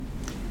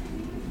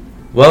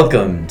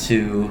Welcome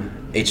to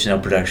H&L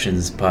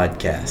Productions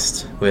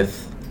podcast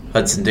with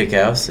Hudson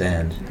Dickhouse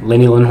and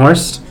Lenny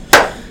Lindhorst.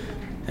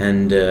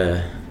 And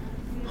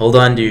hold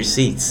on to your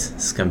seats.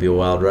 This is going to be a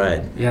wild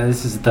ride. Yeah,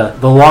 this is the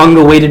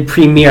long-awaited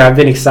premiere. I've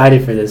been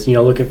excited for this,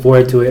 looking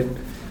forward to it.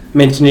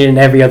 Mention it in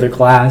every other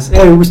class.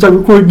 Hey, we start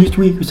recording this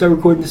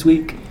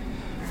week.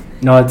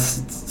 It's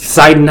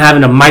exciting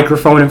having a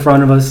microphone in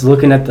front of us,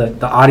 looking at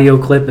the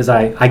audio clip as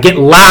I get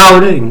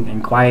loud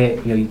and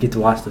quiet. You get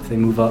to watch the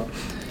thing move up.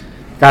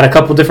 Got a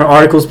couple different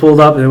articles pulled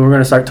up, and then we're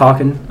going to start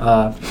talking. We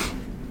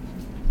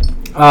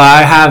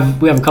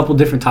have a couple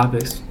different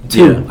topics,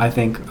 I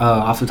think,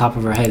 off the top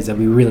of our heads that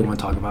we really want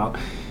to talk about,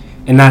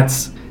 and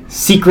that's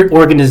secret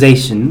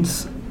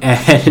organizations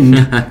and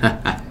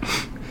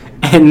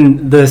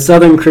and the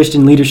Southern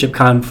Christian Leadership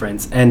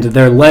Conference and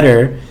their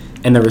letter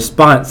and the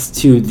response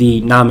to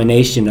the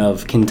nomination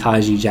of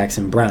Kentanji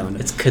Jackson Brown.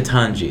 It's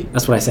Kentanji.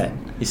 That's what I said.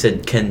 You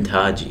said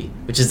Kentanji,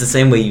 which is the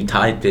same way you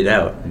typed it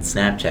out in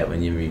Snapchat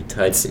when you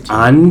typed it.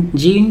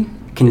 Anji?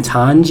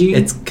 Kentanji?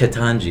 It's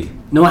Kentanji.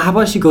 No, how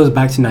about she goes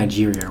back to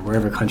Nigeria or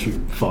wherever country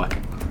fought?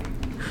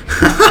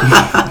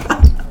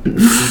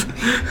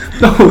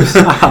 No,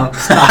 stop.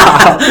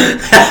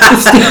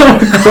 It's still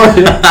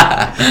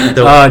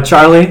recording.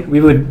 Charlie,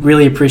 we would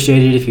really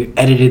appreciate it if you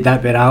edited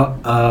that bit out.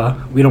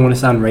 We don't want to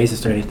sound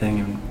racist or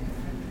anything.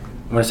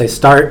 I'm going to say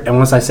start, and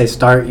once I say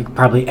start, you can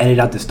probably edit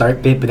out the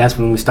start bit, but that's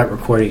when we start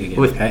recording again.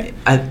 Okay?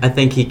 I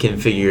think he can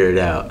figure it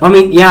out. I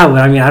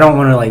don't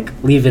want to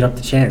leave it up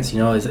to chance.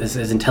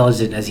 As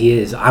intelligent as he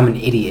is, I'm an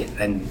idiot,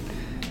 and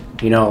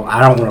I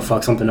don't want to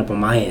fuck something up on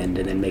my end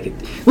and then make it.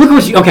 Look at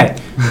what you. Okay,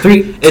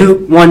 3,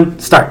 2, 1,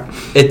 start.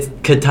 It's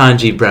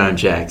Kentanji Brown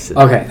Jackson.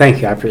 Okay,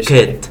 thank you. I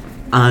appreciate it.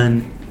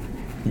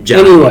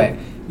 Anyway,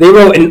 they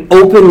wrote an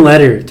open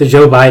letter to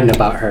Joe Biden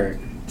about her,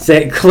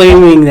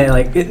 claiming that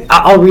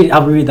I'll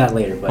read that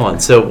later. But hold on.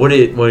 So what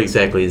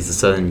exactly is the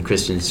Southern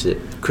Christian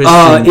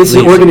it's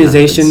an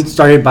organization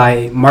started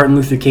by Martin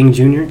Luther King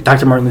Jr.,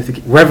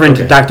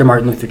 Reverend Dr.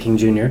 Martin Luther King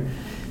Jr.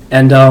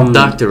 and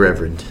Dr.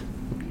 Reverend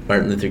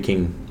Martin Luther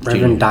King Jr.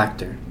 Reverend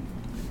Doctor.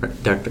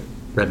 Dr.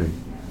 Reverend.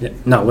 Yeah,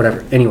 no,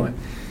 whatever. Anyway.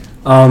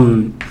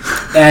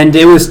 And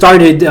it was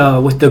started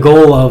with the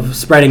goal of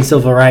spreading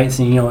civil rights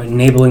and,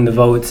 enabling the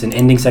votes and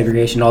ending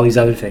segregation, all these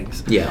other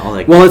things. Yeah, all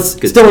that. Well,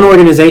 it's still an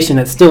organization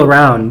that's still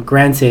around.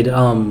 Granted,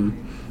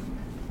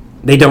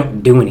 they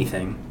don't do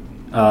anything,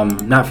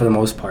 not for the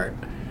most part.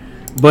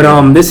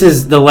 But this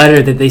is the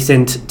letter that they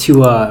sent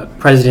to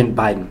President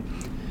Biden.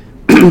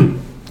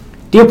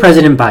 Dear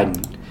President Biden,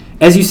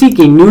 as you seek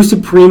a new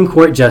Supreme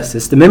Court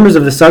justice, the members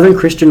of the Southern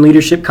Christian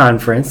Leadership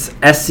Conference,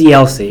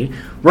 SCLC,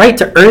 write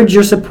to urge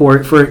your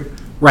support for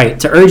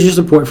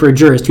a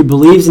jurist who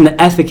believes in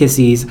the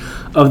efficacies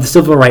of the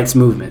civil rights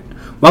movement.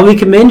 While we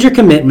commend your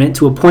commitment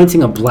to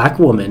appointing a black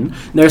woman,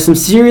 there are some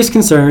serious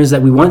concerns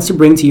that we want to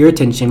bring to your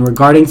attention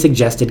regarding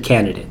suggested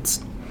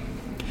candidates.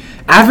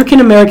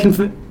 African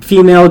American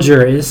female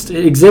jurists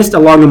exist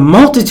along a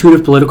multitude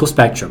of political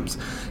spectrums,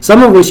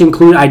 some of which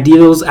include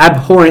ideals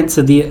abhorrent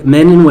to the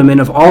men and women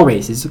of all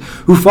races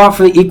who fought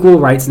for the equal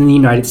rights in the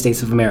United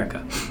States of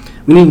America.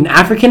 We need an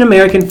African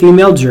American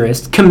female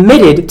jurist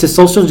committed to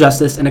social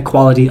justice and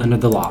equality under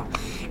the law.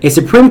 A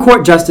Supreme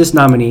Court justice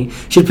nominee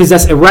should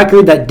possess a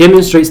record that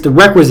demonstrates the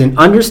requisite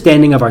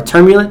understanding of our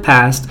turbulent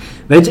past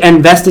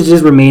and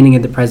vestiges remaining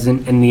in the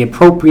present and the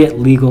appropriate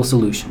legal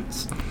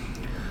solutions.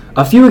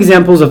 A few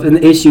examples of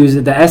the issues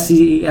that the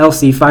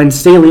SCLC finds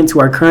salient to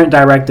our current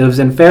directives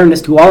and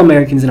fairness to all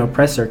Americans in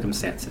oppressed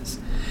circumstances.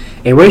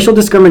 A racial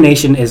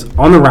discrimination is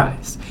on the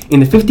rise. In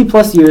the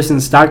 50-plus years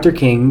since Dr.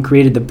 King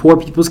created the Poor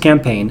People's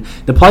Campaign,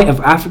 the plight of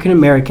African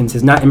Americans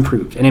has not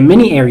improved, and in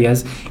many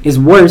areas is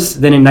worse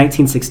than in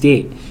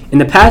 1968. In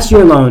the past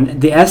year alone,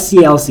 the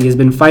SCLC has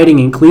been fighting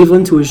in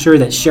Cleveland to ensure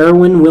that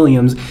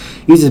Sherwin-Williams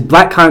uses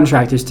black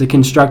contractors to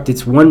construct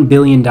its $1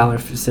 billion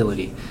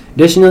facility.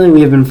 Additionally,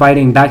 we have been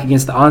fighting back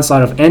against the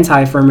onslaught of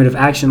anti-affirmative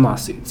action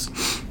lawsuits.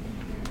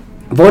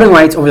 Voting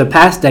rights over the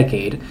past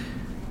decade,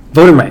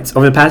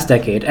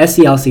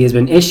 SCLC has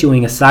been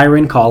issuing a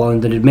siren call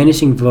on the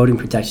diminishing voting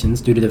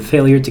protections due to the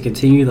failure to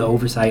continue the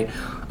oversight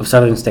of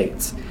southern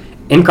states.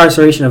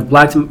 Incarceration of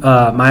black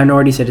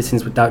minority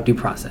citizens without due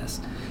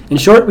process. In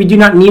short, we do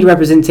not need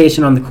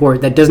representation on the court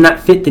that does not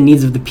fit the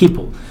needs of the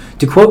people.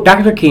 To quote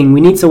Dr. King,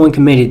 we need someone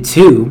committed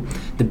to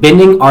the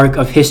bending arc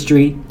of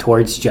history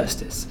towards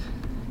justice.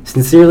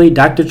 Sincerely,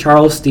 Dr.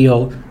 Charles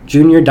Steele,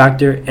 Junior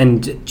Doctor,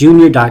 and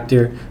Junior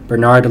Doctor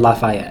Bernard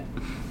Lafayette.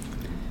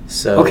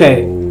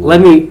 Okay,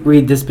 let me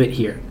read this bit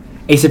here.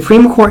 A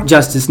Supreme Court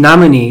justice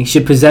nominee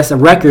should possess a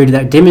record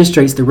that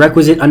demonstrates the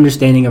requisite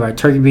understanding of our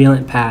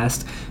turbulent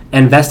past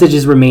and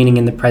vestiges remaining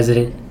in the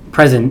present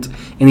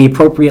and the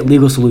appropriate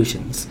legal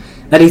solutions.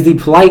 That is the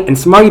polite and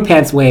smarty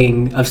pants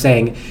way of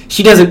saying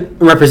she doesn't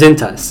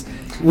represent us.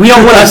 We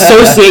don't want to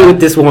associate with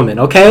this woman,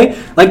 okay?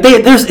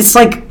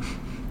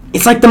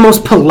 It's like the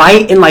most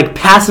polite and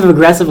passive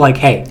aggressive,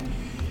 hey,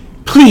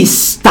 please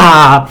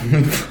stop.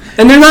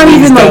 And they're not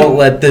even don't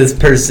let this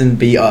person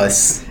be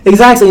us.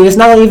 Exactly. And it's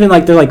not even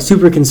they're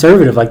super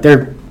conservative.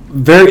 They're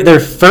they're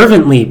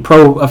fervently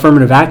pro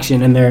affirmative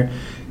action, and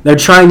they're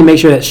trying to make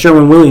sure that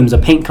Sherwin-Williams, a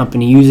paint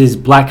company, uses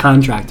black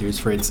contractors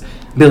for its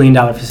 $1 billion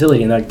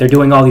facility, and they're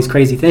doing all these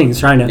crazy things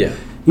trying to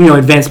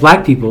advance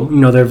black people.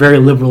 They're a very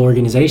liberal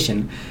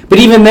organization, but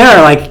even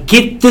they're like,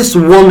 get this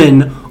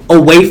woman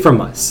away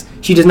from us.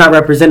 She does not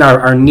represent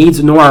our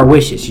needs nor our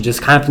wishes. She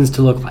just happens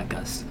to look like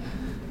us,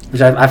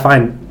 which I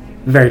find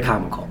very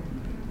comical.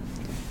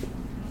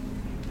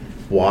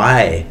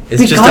 Why?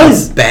 It's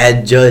just a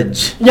bad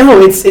judge.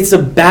 It's a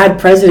bad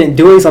president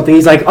doing something.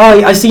 He's like,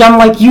 oh, I see, I'm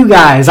like you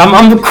guys.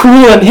 I'm cool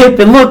and hip,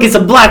 and look, it's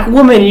a black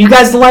woman, and you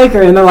guys like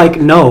her. And they're like,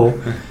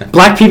 no,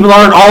 black people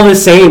aren't all the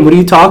same. What are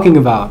you talking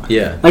about?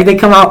 Yeah. Like, they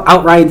come out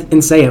outright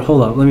and say it.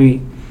 Hold up, let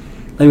me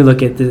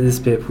look at this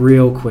bit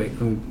real quick.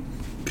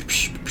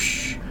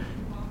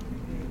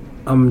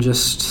 I'm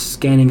just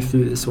scanning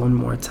through this one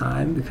more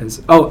time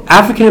because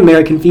African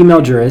American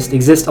female jurists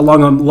exist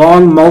along a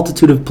long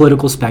multitude of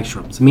political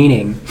spectrums,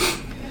 meaning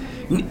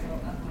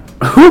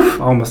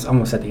almost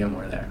said the N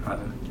word there. I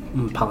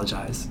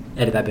apologize.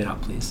 Edit that bit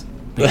out, please.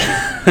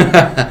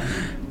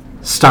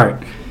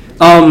 Start.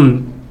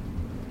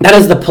 That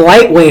is the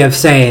polite way of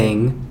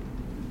saying,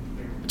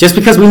 just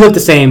because we look the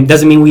same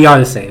doesn't mean we are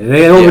the same.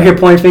 They over here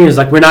pointing fingers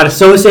like, we're not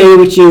associated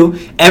with you.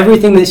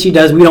 Everything that she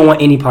does, we don't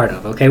want any part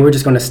of. Okay, we're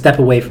just going to step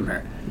away from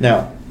her.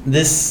 Now,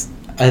 this,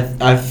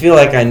 I feel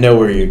like I know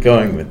where you're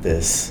going with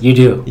this. You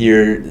do.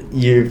 Your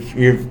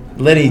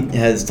Letty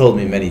has told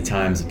me many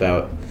times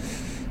about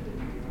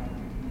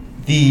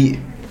the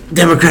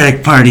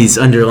Democratic Party's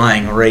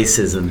underlying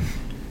racism.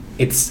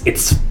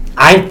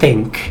 I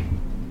think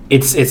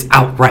it's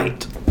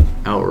outright.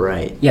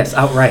 Outright. Yes,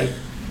 outright.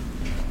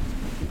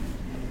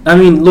 I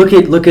mean, look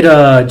at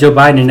Joe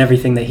Biden and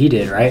everything that he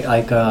did, right?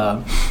 Like,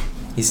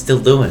 he's still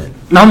doing it.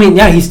 No, I mean,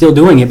 yeah, he's still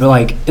doing it, but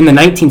like in the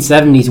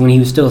 1970s when he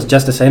was still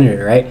just a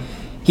senator, right?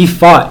 He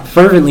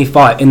fervently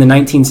fought in the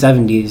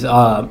 1970s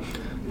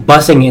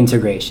busing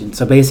integration.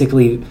 So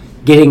basically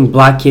getting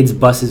black kids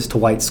buses to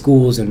white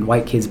schools and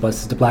white kids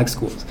buses to black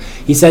schools.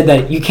 He said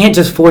that you can't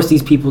just force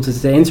these people to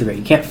integrate.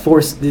 You can't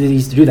force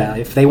these to do that.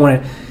 If they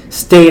want to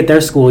stay at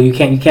their school, you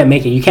can't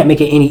make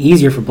it any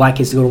easier for black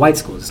kids to go to white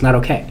schools. It's not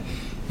okay.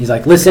 He's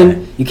like,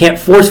 listen, you can't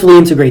forcefully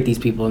integrate these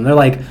people. And they're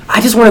like,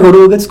 I just want to go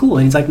to a good school.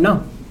 And he's like,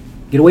 no,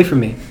 get away from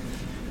me.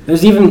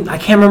 There's even, I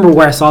can't remember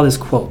where I saw this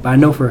quote, but I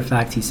know for a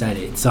fact he said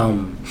it. It's,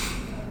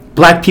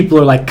 black people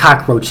are like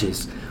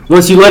cockroaches.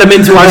 Once you let them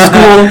into our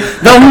school,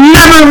 they'll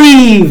never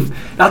leave.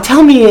 Now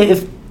tell me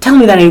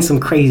that ain't some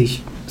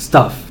crazy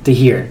stuff to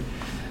hear.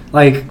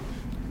 Like,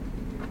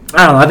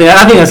 I don't know. I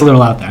think that's a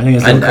little out there.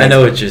 I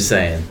know what you're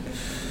saying.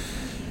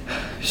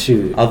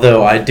 Shoot.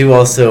 Although I do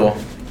also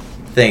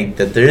think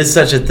that there is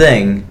such a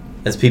thing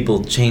as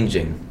people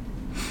changing.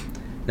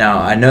 Now,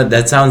 I know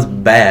that sounds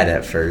bad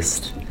at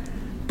first,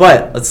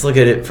 but let's look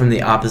at it from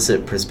the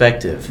opposite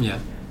perspective. Yeah.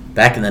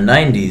 Back in the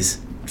 90s,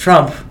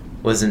 Trump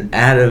was an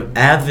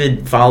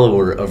avid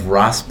follower of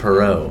Ross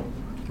Perot.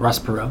 Ross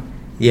Perot?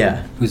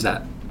 Yeah. Who's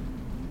that?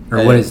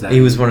 Or what is that?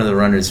 He was one of the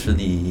runners for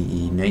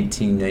the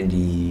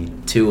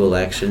 1992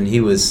 election. He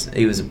was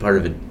a part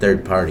of a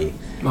third party.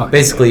 Okay.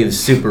 Basically, he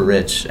was super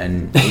rich,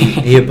 and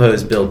he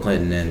opposed Bill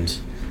Clinton, and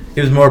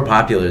he was more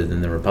popular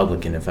than the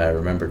Republican, if I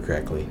remember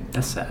correctly.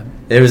 That's sad.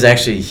 There was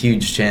actually a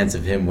huge chance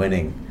of him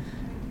winning.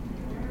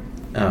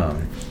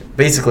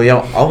 Basically,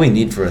 all we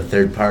need for a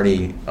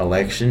third-party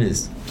election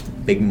is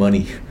big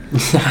money.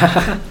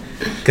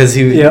 Because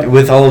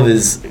with all of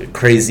his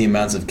crazy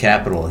amounts of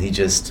capital, he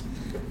just...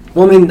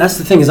 Well, I mean, that's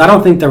the thing, is I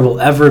don't think there will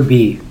ever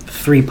be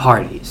three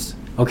parties,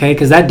 okay?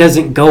 Because that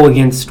doesn't go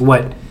against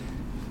what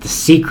the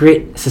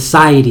secret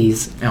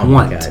societies want.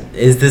 My God.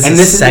 Is this a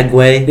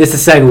segue? It's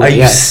a segue. Are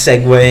you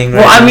segueing?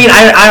 Well, I mean,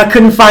 I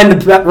couldn't find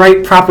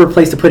the proper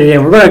place to put it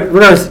in. We're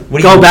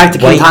gonna go back to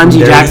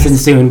Kentanji Jackson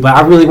soon, but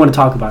I really want to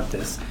talk about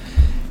this.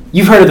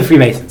 You've heard of the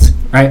Freemasons,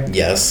 right?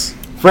 Yes.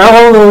 For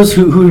all those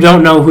who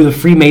don't know who the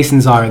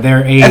Freemasons are,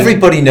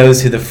 everybody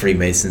knows who the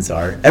Freemasons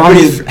are.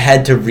 Everybody's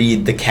had to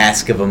read The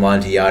Cask of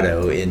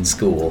Amontillado in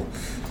school.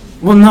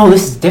 Well, no,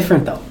 this is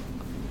different though.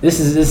 This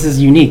is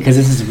unique because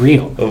this is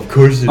real. Of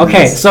course it is.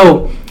 Okay,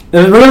 so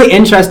the really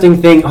interesting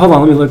thing. Hold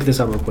on, let me look this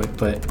up real quick.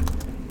 But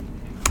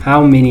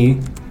how many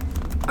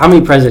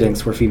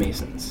presidents were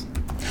Freemasons?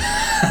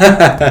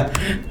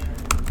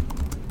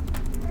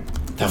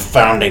 The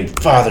founding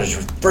fathers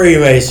were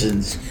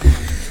Freemasons.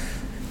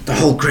 The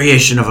whole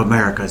creation of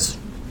America's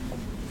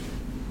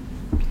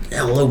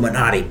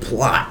Illuminati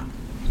plot.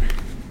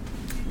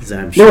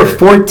 I'm sure. There were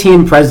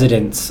 14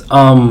 presidents.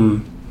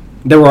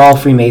 They were all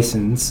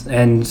Freemasons,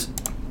 and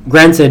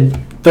granted,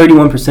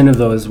 31% of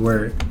those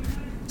were.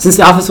 Since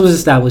the office was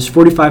established,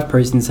 45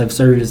 persons have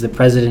served as the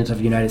president of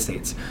the United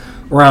States.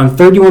 Around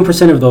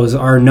 31% of those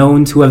are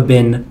known to have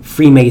been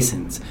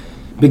Freemasons,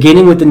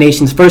 beginning with the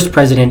nation's first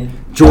president,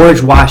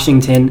 George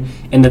Washington,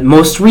 and the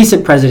most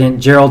recent president,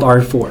 Gerald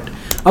R. Ford.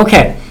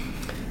 Okay,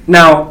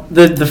 now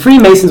the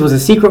Freemasons was a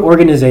secret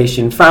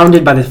organization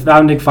founded by the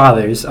founding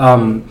fathers,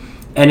 and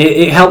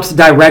it helps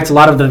direct a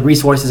lot of the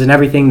resources and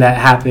everything that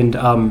happened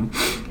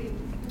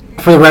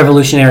for the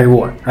Revolutionary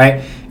War,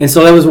 right? And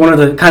so that was one of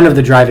the kind of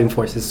the driving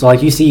forces. So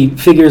like you see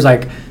figures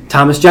like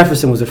Thomas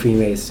Jefferson was a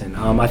Freemason.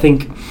 I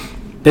think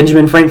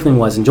Benjamin Franklin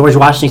was, and George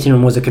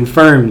Washington was a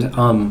confirmed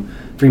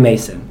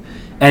Freemason.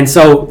 And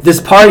so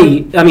this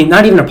party, I mean,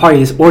 not even a party,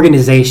 this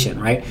organization,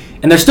 right?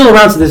 And they're still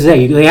around to this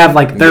day. They have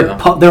like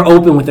they're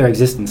open with their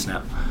existence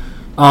now.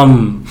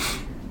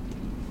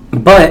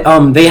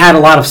 But they had a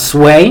lot of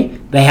sway,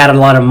 they had a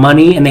lot of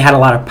money, and they had a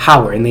lot of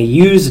power, and they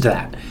used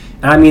that.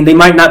 And I mean, they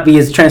might not be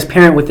as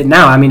transparent with it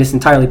now. I mean, it's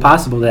entirely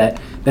possible that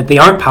they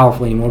aren't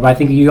powerful anymore. But I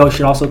think you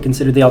should also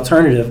consider the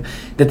alternative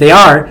that they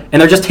are,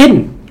 and they're just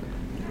hidden.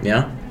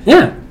 Yeah.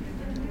 Yeah.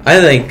 I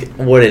think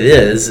what it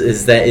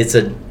is that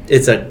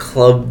it's a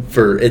club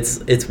for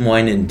it's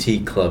wine and tea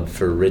club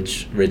for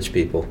rich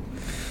people.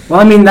 Well,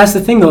 I mean, that's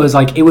the thing though, is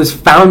like it was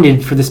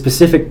founded for the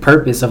specific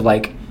purpose of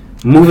like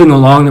moving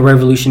along the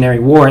Revolutionary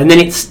War, and then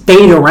it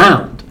stayed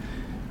around,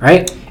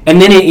 right? And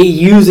then it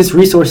used its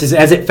resources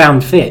as it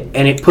found fit,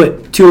 and it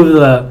put two of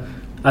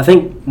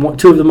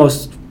the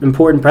most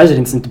important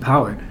presidents into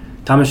power,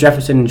 Thomas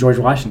Jefferson and George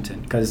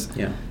Washington, because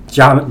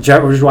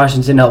George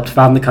Washington helped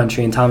found the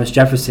country, and Thomas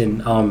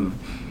Jefferson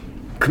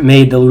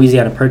made the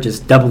Louisiana Purchase,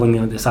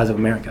 doubling the size of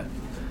America.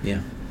 Yeah.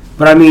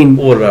 But I mean,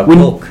 what about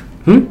Polk?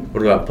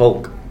 What about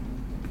Polk?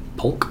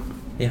 Polk?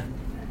 Yeah.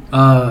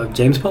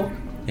 James Polk?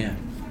 Yeah.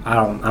 I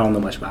don't know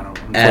much about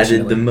him.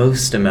 Added the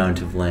most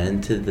amount of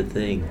land to the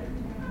thing.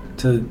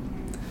 To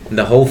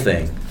the whole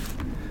thing.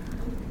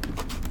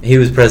 He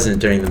was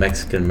president during the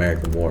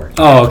Mexican-American War.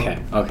 Oh, okay.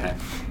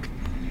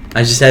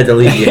 I just had to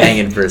leave you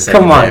hanging for a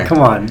second.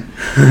 Come on.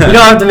 You don't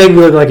have to make me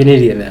look like an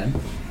idiot, man.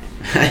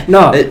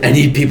 No. I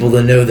need people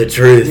to know the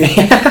truth.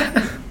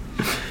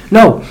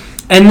 No.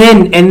 And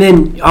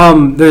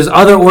then there's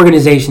other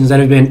organizations that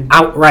have been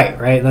outright,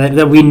 right,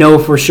 that we know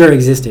for sure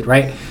existed,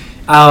 right?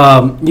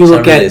 You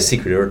look at a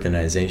secret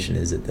organization,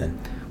 is it then?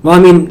 Well, I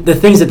mean, the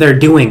things that they're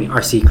doing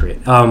are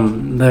secret.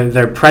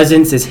 Their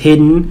presence is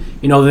hidden.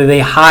 You know, they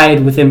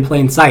hide within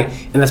plain sight,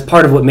 and that's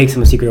part of what makes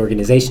them a secret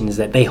organization, is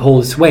that they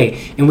hold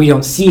sway, and we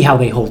don't see how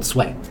they hold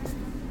sway.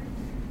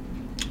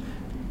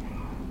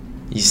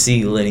 You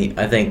see, Lenny,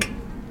 I think,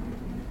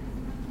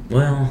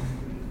 well,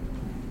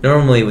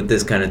 normally with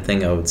this kind of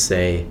thing, I would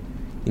say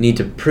you need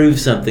to prove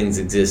something's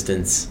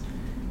existence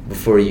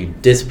before you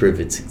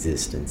disprove its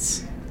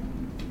existence.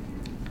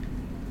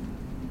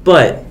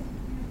 But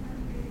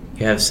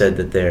you have said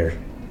that they're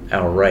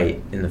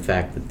outright in the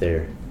fact that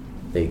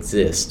they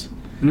exist.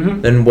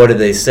 Mm-hmm. Then what do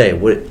they say?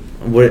 What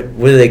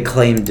do they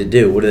claim to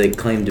do? What do they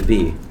claim to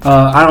be?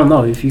 I don't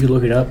know. If you could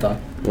look it up, though.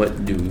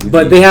 What do?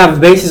 But they have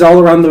bases all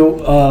around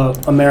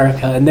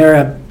America, and they're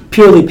a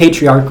purely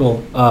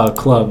patriarchal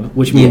club,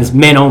 which means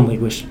men only.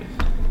 Which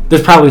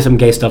there's probably some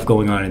gay stuff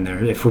going on in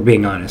there, if we're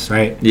being honest,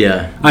 right?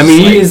 Yeah. I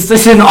mean, is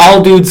this an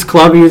all dudes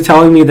club? You're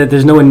telling me that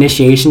there's no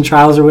initiation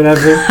trials or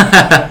whatever?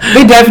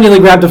 They definitely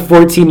grabbed a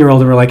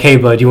 14-year-old and were like, "Hey,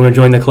 bud, do you want to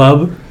join the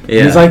club?" Yeah.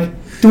 And he's like,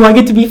 "Do I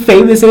get to be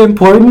famous and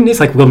important?" It's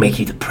like, "We'll make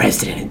you the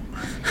president."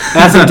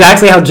 That's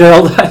exactly how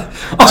Gerald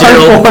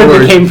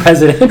Ford became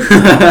president.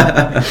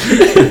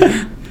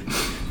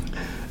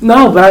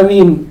 No, but I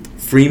mean,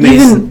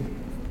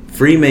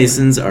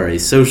 Freemasons are a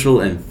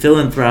social and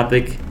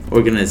philanthropic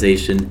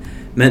organization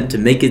meant to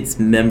make its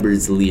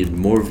members lead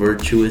more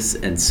virtuous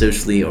and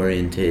socially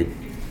oriented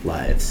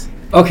lives.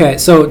 Okay,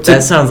 so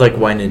that sounds like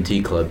wine and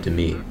tea club to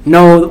me.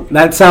 No,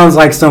 that sounds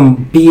like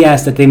some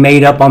BS that they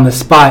made up on the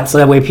spot so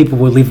that way people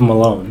would leave them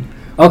alone.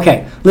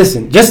 Okay,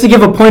 listen, just to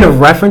give a point of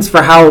reference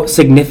for how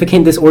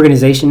significant this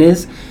organization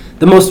is,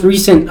 the most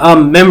recent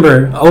open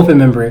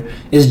member,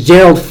 is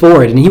Gerald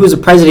Ford, and he was a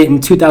president in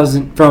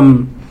 2000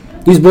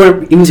 he was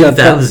born in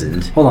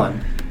 2000. Hold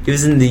on. He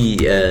was in the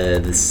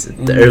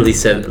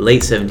late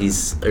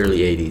 70s, early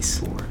 80s.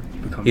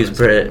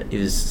 He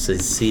was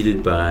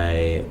succeeded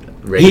by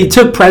Reagan.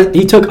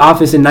 He took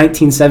office in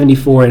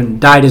 1974 and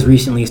died as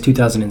recently as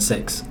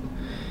 2006.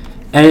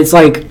 And it's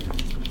like,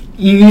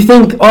 you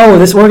think, oh,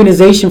 this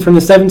organization from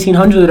the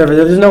 1700s or whatever,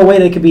 there's no way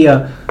they could be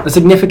a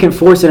significant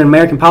force in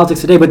American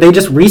politics today, but they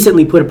just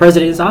recently put a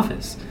president in his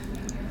office.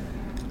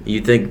 You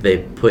think they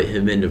put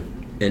him into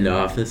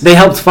office? They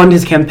helped fund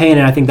his campaign,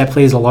 and I think that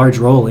plays a large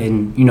role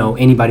in,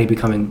 anybody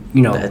becoming,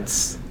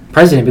 that's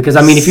president. Because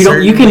I mean, if you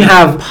don't, you can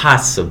have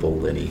possible,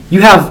 Lenny. You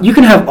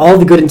can have all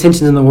the good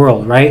intentions in the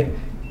world, right?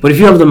 But if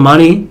you have the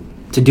money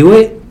to do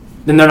it,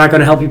 then they're not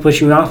going to help you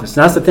push you in office.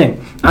 And that's the thing.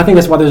 I think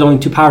that's why there's only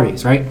two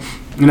parties, right?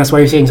 And that's why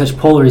you're seeing such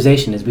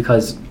polarization, is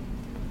because,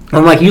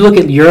 you look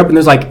at Europe and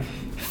there's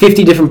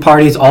 50 different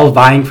parties all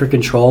vying for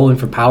control and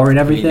for power and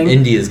everything.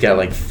 India's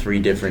got 3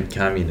 different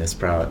communist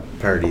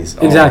parties.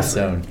 All exactly. On its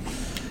own.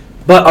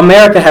 But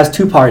America has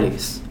 2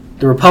 parties,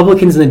 the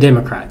Republicans and the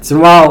Democrats.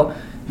 And while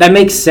that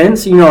makes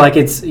sense,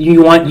 it's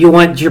you want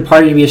your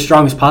party to be as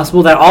strong as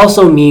possible, that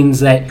also means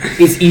that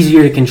it's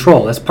easier to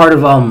control. That's part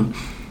of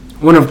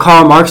one of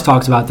Karl Marx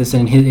talks about this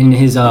in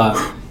his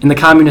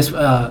Communist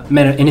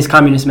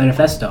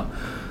Manifesto,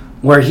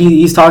 where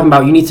he's talking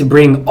about you need to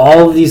bring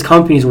all of these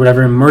companies or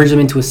whatever and merge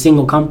them into a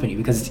single company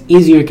because it's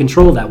easier to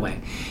control that way.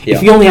 Yeah.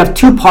 If you only have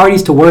 2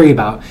 parties to worry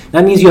about,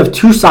 that means you have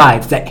 2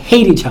 sides that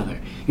hate each other.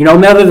 You know,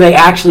 whether they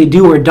actually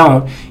do or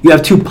don't, you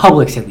have two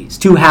publics at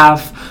least, two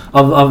half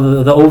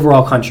of the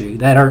overall country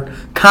that are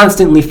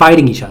constantly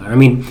fighting each other. I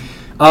mean,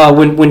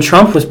 when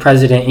Trump was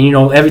president and, you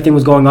know, everything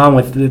was going on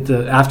with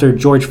after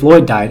George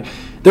Floyd died,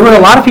 there were a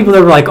lot of people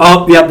that were like,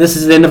 oh, yeah, this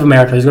is the end of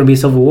America. There's going to be a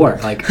civil war.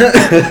 Like,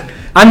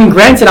 I mean,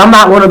 granted, I'm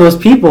not one of those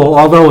people,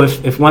 although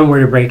if one were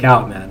to break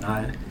out, man,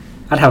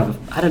 I'd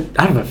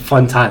have a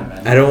fun time,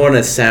 man. I don't want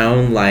to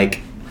sound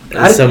like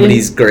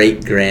somebody's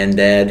great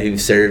granddad who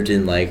served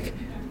in like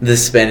the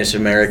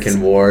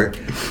Spanish-American War,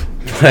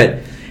 but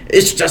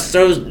it's just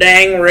those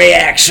dang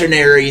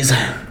reactionaries.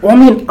 Well, I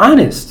mean,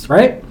 honest,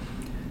 right?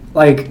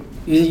 Like,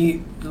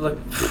 it's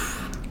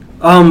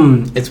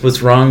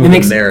what's wrong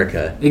with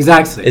America.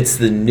 Exactly. It's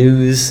the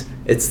news.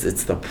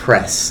 It's the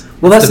press.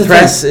 Well, that's the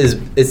press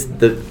thing.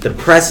 The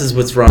press is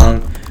what's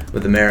wrong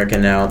with America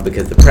now,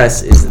 because the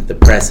press isn't the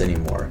press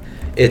anymore.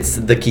 It's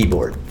the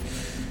keyboard.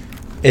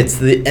 It's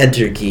the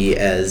enter key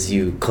as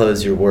you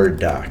close your Word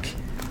doc.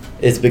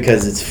 It's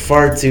because it's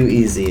far too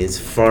easy. It's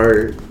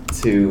far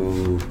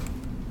too...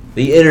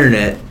 The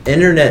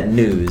internet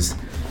news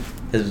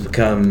has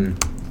become...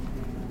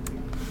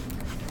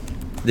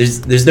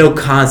 There's no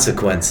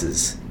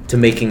consequences to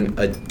making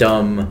a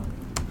dumb,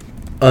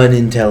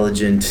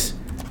 unintelligent,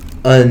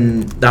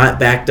 not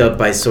backed up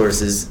by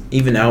sources,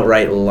 even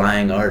outright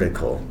lying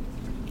article.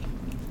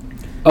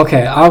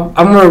 Okay, I'm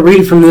going to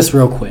read from this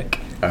real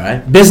quick. All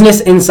right.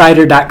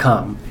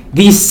 BusinessInsider.com.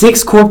 These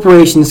 6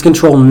 corporations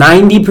control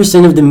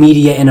 90% of the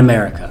media in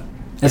America,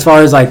 as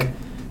far as like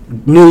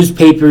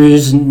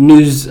newspapers,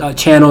 news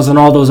channels, and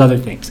all those other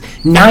things.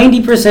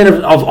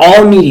 90% of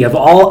all media, of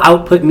all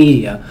output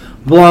media,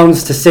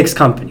 belongs to 6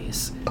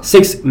 companies,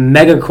 6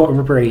 mega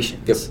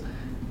corporations. Yep.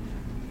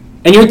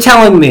 And you're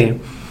telling me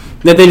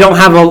that they don't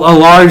have a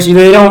large, you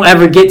know, they don't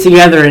ever get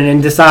together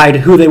and decide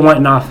who they want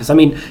in office. I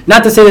mean,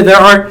 not to say that there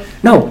aren't.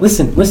 No,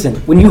 listen.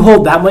 When you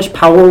hold that much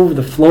power over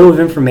the flow of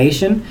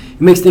information,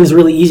 it makes things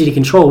really easy to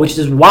control, which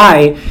is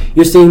why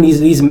you're seeing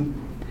these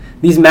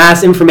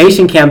mass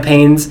information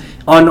campaigns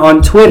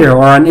on Twitter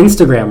or on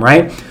Instagram,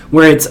 right?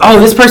 Where it's, oh,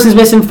 this person's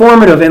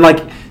misinformative, and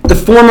like the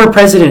former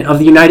president of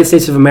the United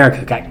States of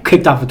America got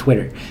kicked off of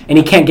Twitter, and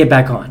he can't get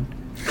back on.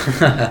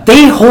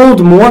 They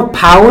hold more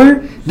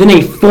power than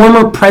a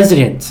former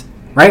president,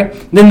 right?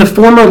 Than the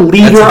former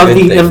leader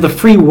of the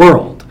free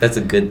world. That's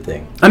a good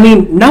thing. I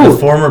mean, no. The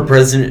former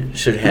president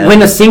should have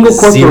when a single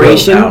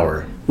corporation, zero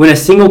power. When a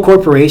single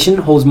corporation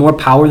holds more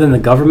power than the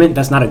government,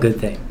 that's not a good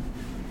thing.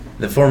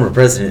 The former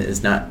president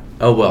is not.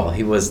 Oh well,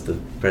 he was the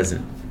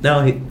president.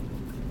 No, he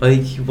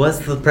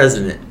was the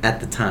president at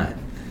the time.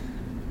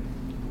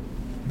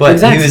 But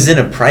exactly. He was in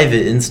a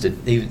private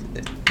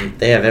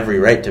they have every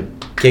right to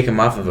kick him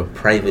off of a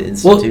private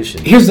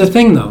institution. Well, here's the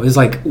thing, though, is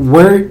like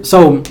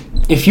so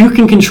if you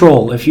can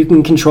control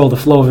the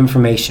flow of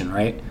information,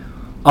 right?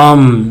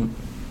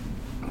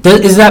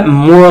 Is that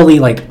morally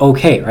like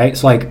okay, right?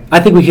 So like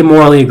I think we can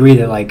morally agree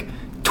that like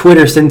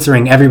Twitter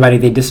censoring everybody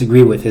they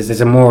disagree with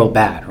is a moral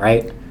bad,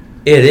 right?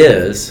 It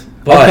is,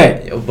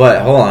 but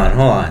hold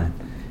on.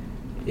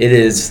 It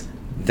is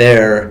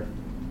their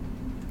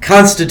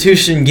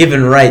Constitution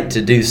given right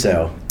to do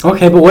so.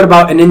 Okay, but what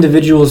about an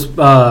individual's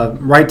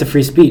right to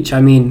free speech?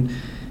 I mean,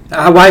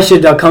 why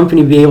should a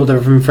company be able to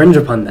infringe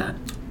upon that?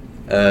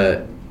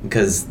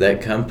 Because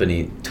that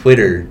company,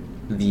 Twitter,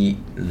 the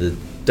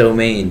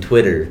domain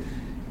Twitter,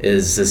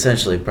 is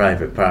essentially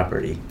private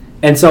property.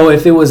 And so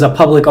if it was a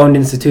public-owned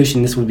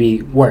institution, this would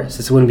be worse.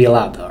 This wouldn't be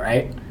allowed, though,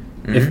 right?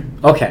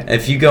 Mm-hmm.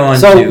 If you go on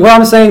So what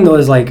I'm saying, though,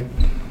 is like...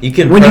 You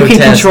can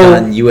protest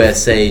on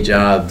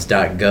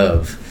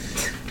usajobs.gov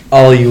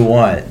all you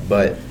want,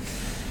 but...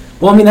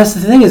 Well, I mean, that's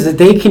the thing, is that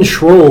they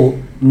control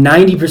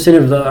 90%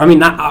 of the... I mean,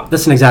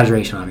 that's an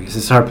exaggeration, obviously.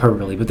 It's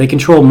hyperbole, but they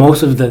control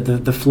most of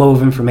the flow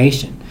of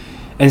information.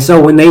 And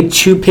so when they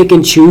pick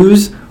and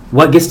choose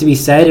what gets to be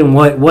said and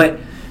what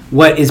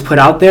is put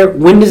out there,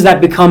 when does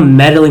that become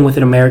meddling with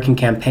an American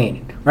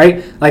campaign,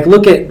 right? Like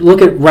look at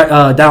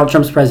Donald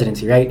Trump's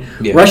presidency, right?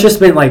 Yeah. Russia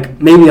spent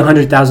like maybe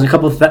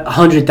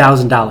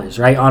 $100,000,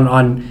 right,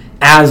 on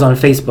ads on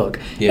Facebook,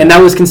 yeah. And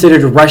that was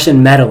considered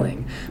Russian meddling.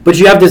 But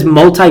you have this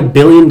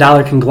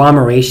multi-billion-dollar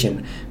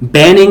conglomeration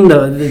banning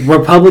the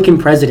Republican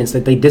presidents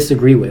that they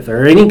disagree with,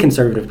 or any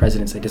conservative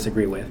presidents they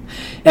disagree with,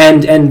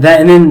 and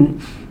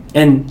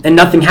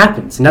nothing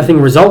happens. Nothing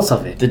results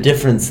of it. The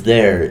difference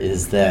there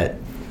is that,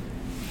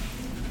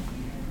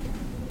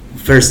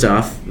 first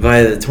off,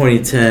 via the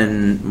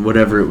 2010,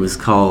 whatever it was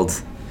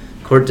called,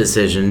 court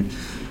decision,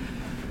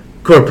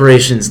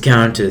 corporations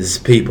count as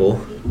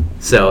people.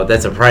 So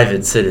that's a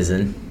private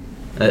citizen,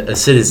 a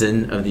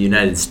citizen of the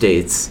United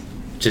States,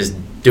 just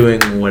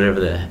doing whatever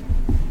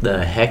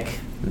the heck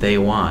they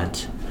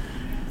want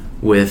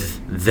with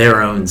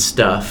their own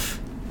stuff.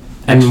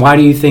 And why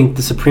do you think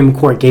the Supreme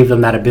Court gave them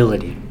that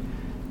ability?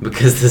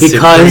 Because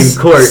Supreme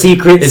Court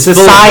secret is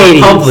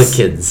societies. Full of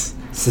Republicans.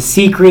 It's a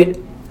secret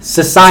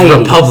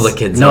society.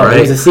 Republicans, no, all right?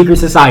 It was a secret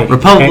society.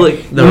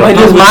 Republic.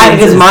 Okay?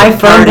 It is my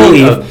firm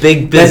belief of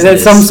big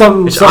business,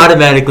 which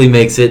automatically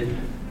makes it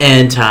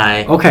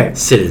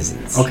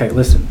anti-citizens. Okay,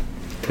 listen.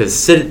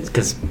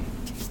 Because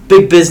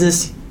big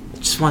business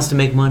just wants to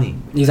make money.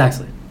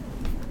 Exactly.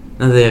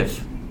 Now they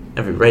have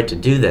every right to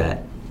do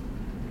that.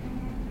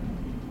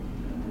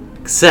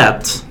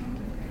 Except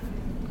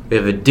we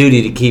have a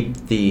duty to keep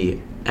the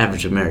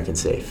average American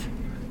safe.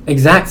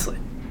 Exactly.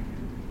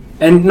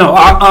 And no,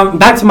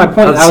 back to my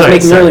point I was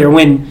making earlier.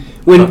 When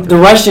the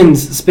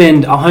Russians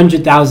spend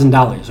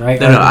 $100,000, right?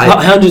 No,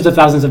 hundreds of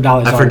thousands of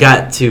dollars. I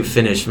forgot to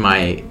finish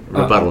my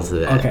rebuttal to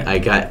that. Okay. I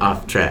got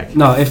off track.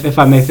 No, if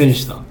I may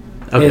finish though.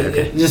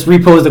 Okay. Just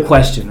repose the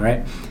question,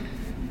 right?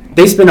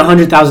 They spend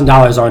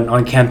 $100,000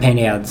 on campaign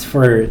ads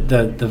for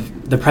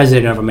the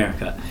president of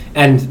America,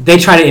 and they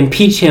try to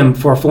impeach him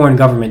for a foreign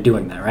government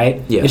doing that,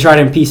 right? Yeah. They try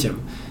to impeach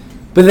him,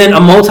 but then a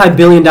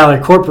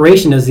multi-billion-dollar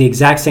corporation does the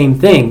exact same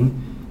thing,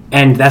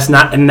 and that's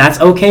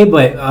okay.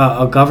 But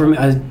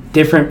a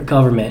different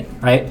government,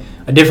 right?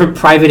 A different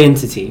private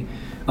entity.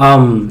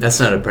 That's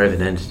not a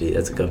private entity.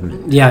 That's a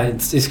government. Yeah,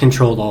 it's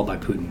controlled all by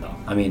Putin, though.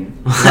 I mean,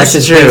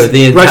 that's true.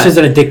 Russia's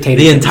in a dictatorship.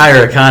 The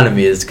entire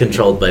economy is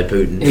controlled by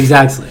Putin.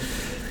 Exactly.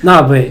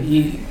 No, but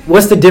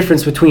what's the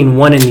difference between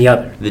one and the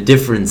other? The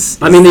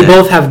difference. I mean, they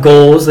both have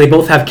goals. They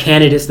both have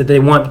candidates that they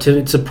want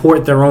to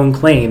support their own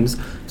claims.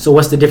 So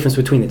what's the difference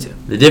between the two?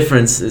 The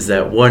difference is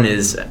that one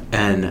is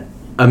an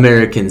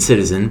American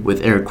citizen,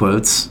 with air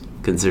quotes,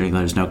 considering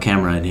there's no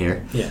camera in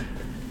here. Yeah.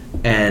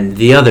 And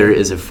the other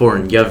is a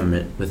foreign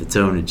government with its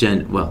own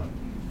agenda. Well,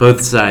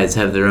 both sides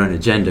have their own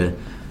agenda.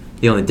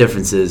 The only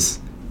difference is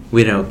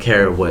we don't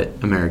care what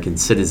American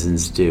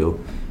citizens do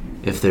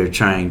if they're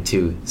trying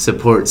to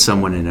support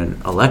someone in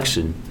an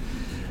election.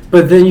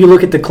 But then you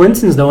look at the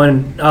Clintons, though,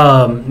 and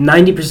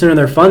 90% of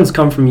their funds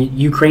come from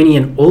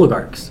Ukrainian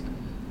oligarchs.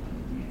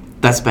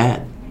 That's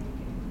bad.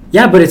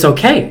 Yeah, but it's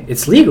okay.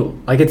 It's legal.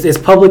 Like, it's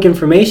public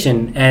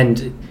information,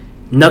 and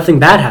nothing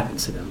bad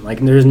happens to them. Like,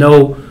 there's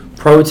no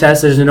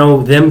protests. There's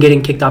no them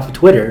getting kicked off of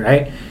Twitter,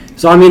 right?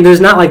 So, I mean,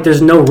 there's no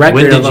record.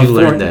 When did you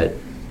learn that?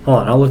 Hold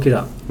on, I'll look it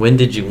up. When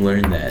did you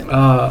learn that?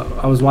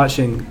 I was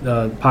watching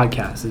the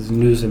podcast. It's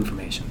news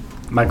information.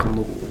 Michael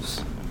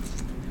Knowles.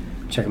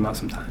 Check him out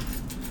sometime.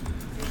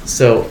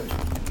 So,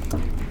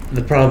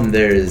 the problem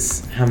there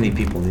is how many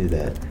people knew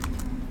that?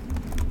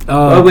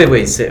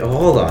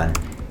 Hold on.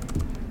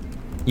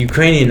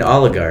 Ukrainian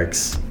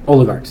oligarchs.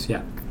 Oligarchs,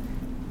 yeah.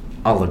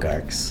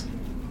 Oligarchs.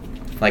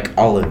 Like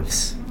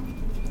olives.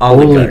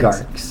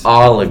 Oligarchs.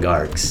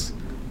 Oligarchs.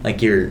 Like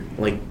the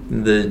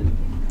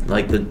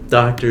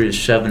doctor is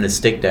shoving a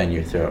stick down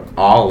your throat.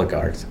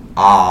 Oligarchs.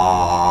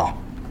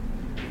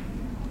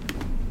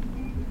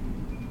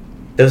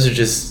 Those are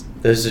just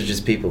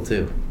people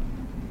too.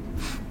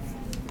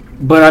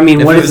 But I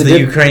mean, what is the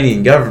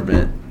Ukrainian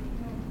government?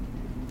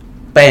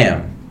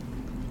 Bam,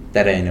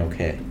 that ain't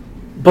okay.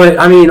 But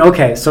I mean,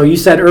 okay. So you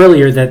said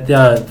earlier that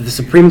the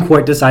Supreme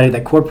Court decided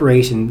that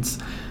corporations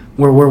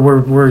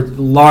were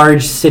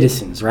large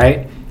citizens,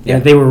 right? Yeah.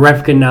 And they were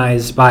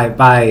recognized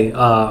by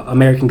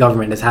American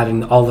government as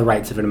having all the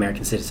rights of an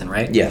American citizen,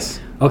 right? Yes.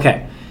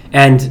 Okay.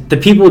 And the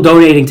people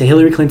donating to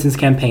Hillary Clinton's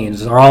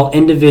campaigns are all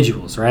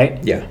individuals,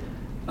 right? Yeah.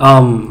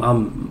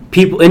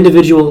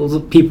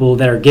 Individual people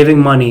that are giving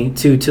money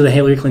to the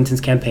Hillary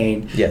Clinton's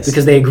campaign, yes,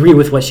 because they agree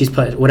with what she's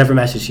put, whatever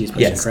message she's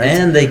pushing. Yes, right?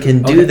 and they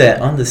can do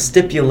that on the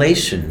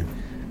stipulation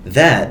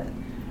that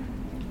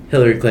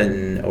Hillary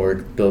Clinton or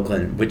Bill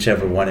Clinton,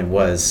 whichever one it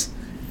was,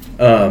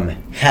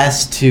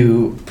 has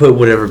to put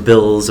whatever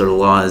bills or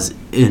laws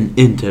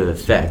into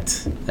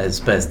effect as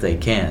best they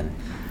can.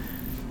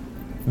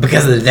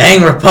 Because of the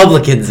dang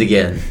Republicans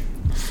again.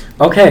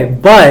 Okay,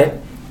 but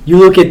you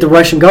look at the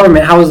Russian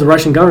government. How is the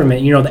Russian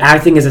government,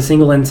 acting as a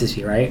single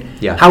entity, right?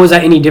 Yeah. How is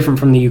that any different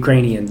from the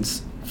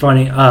Ukrainians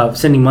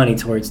sending money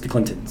towards to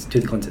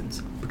the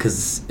Clintons?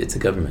 Because it's a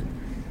government.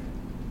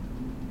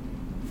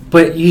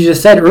 But you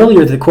just said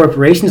earlier that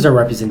corporations are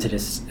represented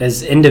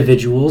as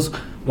individuals.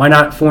 Why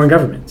not foreign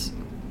governments?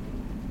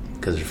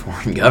 Because they're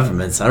foreign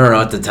governments. I don't know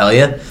what to tell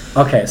you.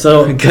 Okay,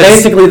 so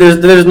basically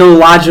there's no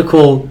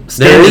logical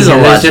there is a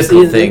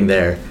logical thing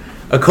there.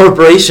 A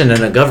corporation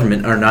and a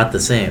government are not the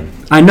same.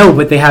 I know,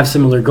 but they have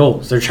similar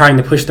goals. They're trying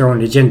to push their own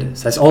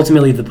agendas. That's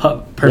ultimately the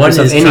purpose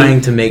of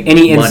trying to make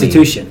any money.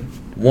 institution.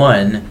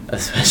 One,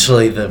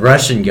 especially the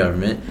Russian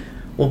government,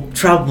 will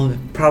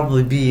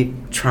probably be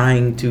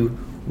trying to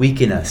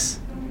weaken us,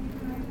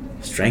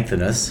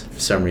 strengthen us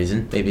for some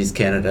reason. Maybe it's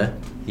Canada,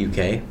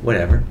 UK,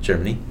 whatever,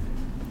 Germany.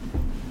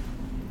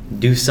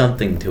 Do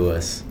something to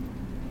us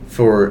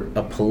for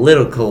a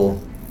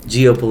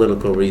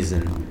geopolitical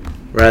reason,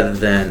 rather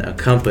than a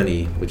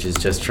company which is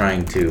just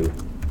trying to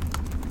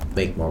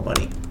make more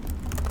money.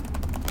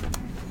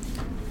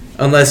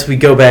 Unless we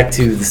go back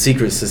to the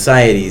secret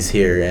societies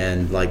here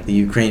and like the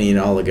Ukrainian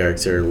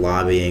oligarchs are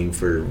lobbying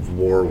for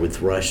war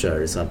with Russia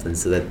or something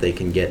so that they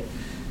can get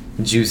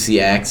juicy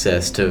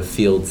access to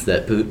fields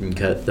that Putin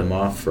cut them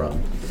off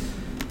from.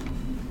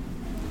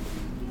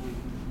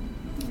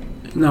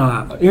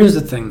 No, here's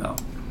the thing though.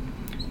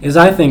 Is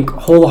I think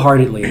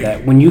wholeheartedly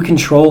that when you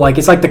control,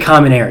 it's like the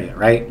common area,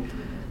 right?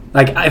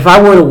 Like, if I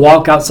were to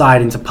walk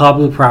outside into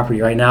public property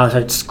right now and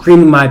start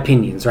screaming my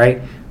opinions, right?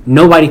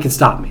 Nobody can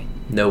stop me.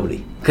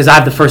 Nobody. Because I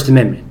have the First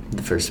Amendment.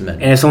 The First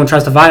Amendment. And if someone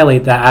tries to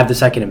violate that, I have the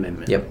Second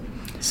Amendment. Yep.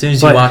 As soon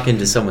as you walk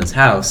into someone's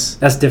house...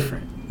 That's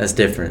different. That's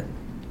different.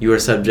 You are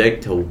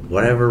subject to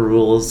whatever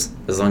rules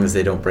as long as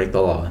they don't break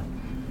the law.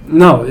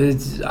 No,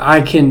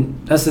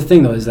 that's the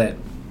thing though, is that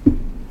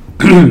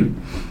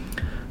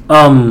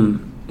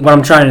what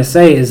I'm trying to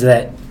say is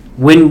that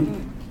when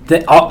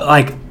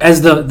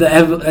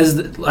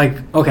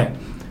okay,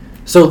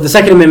 so the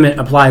Second Amendment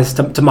applies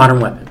to modern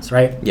weapons,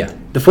 right? Yeah.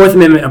 The Fourth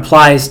Amendment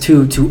applies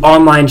to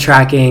online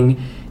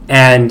tracking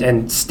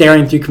and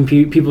staring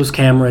through people's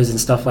cameras and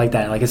stuff like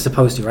that, like it's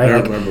supposed to, right? I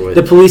don't like remember what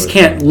the police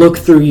can't look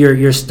through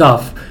your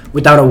stuff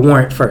without a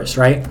warrant first,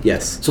 right?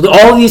 Yes. So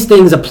all of these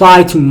things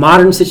apply to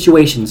modern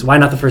situations. Why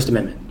not the First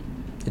Amendment?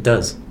 It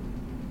does.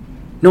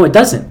 No, it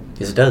doesn't.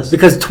 Yes, it does.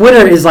 Because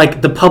Twitter is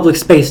like the public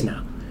space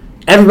now.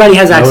 Everybody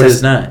has access. No, it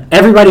is not.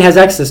 Everybody has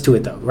access to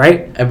it, though,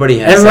 right? Everybody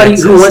has Everybody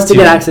access who wants to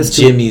get access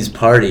to Jimmy's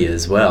party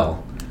as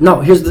well. No,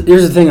 here's the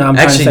thing I'm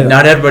trying to say. Actually,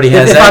 not everybody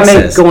has if access.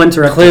 I may go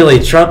into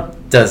Clearly, Trump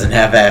doesn't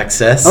have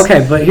access.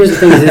 Okay, but here's the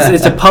thing: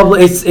 it's a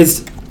public.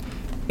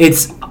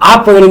 It's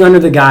operating under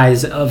the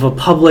guise of a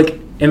public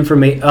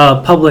information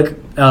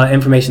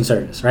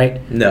service, right?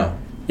 No.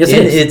 Yes,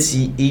 it is. It's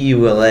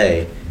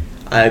EULA.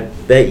 I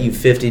bet you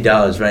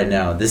 $50 right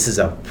now. This is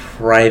a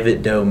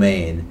private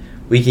domain.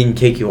 We can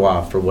kick you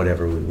off for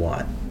whatever we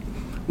want.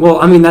 Well,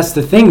 I mean, that's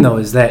the thing, though,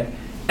 is that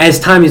as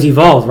time has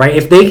evolved, right?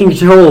 If they can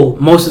control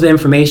most of the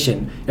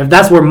information, if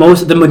that's where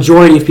the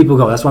majority of people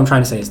go, that's what I'm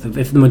trying to say. Is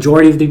if the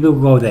majority of the people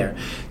go there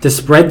to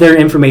spread their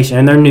information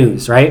and their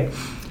news, right?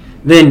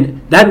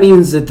 Then that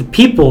means that the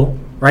people,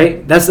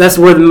 right? That's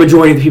where the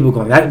majority of the people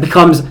go. That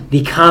becomes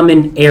the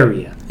common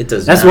area. It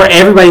does. That's not. where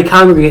everybody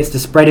congregates to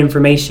spread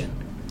information.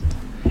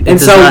 And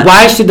so, not.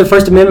 why should the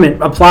First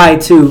Amendment apply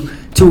to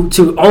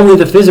only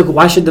the physical?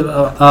 Why should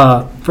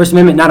the First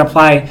Amendment not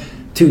apply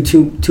to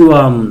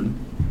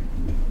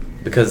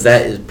Because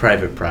that is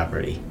private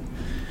property.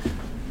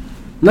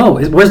 No,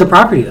 where's the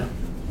property though?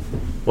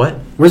 What?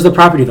 Where's the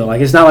property though? Like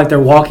it's not like they're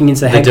walking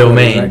into the headquarters,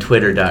 domain right?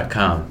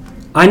 Twitter.com.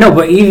 I know,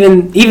 but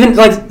even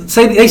like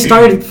say they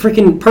started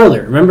freaking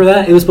Perler. Remember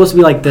that? It was supposed to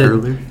be like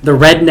the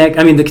redneck.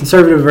 I mean, the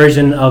conservative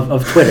version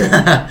of Twitter.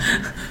 I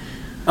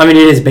mean,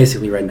 it is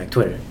basically redneck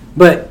Twitter.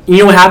 But you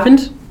know what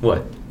happened?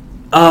 What?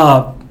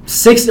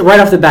 Right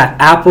off the bat,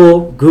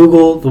 Apple,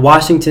 Google, the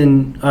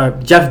Washington,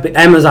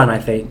 Amazon, I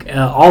think,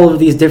 all of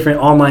these different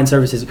online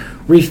services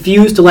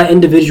refuse to let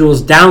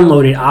individuals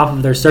download it off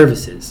of their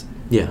services.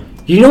 Yeah.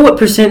 You know what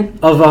percent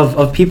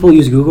of people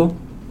use Google?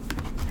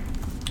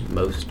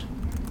 Most.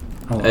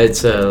 Oh.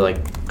 It's I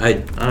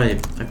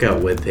got a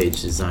web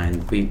page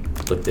design. We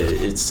looked at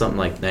it. It's something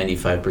like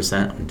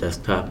 95% on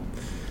desktop.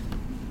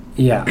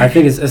 Yeah, I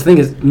think it's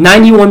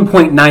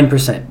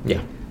 91.9%.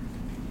 Yeah.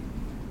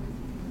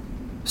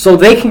 So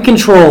they can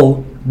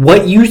control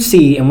what you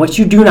see and what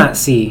you do not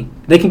see.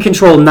 They can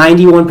control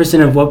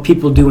 91% of what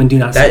people do and do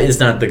not see. That is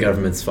not the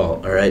government's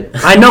fault, all right?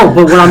 I know,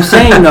 but what I'm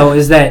saying though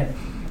is that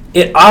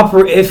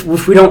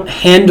if we don't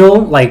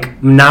handle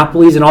like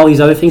monopolies and all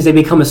these other things, they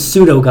become a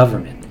pseudo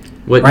government.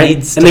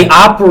 They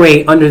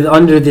operate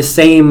under the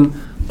same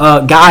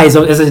guise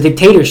as a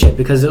dictatorship,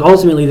 because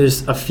ultimately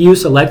there's a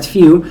select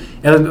few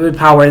of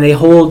power, and they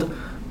hold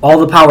all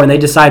the power, and they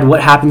decide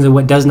what happens and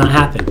what does not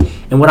happen.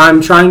 And what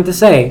I'm trying to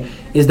say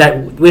is that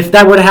if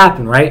that were to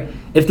happen, right,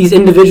 if these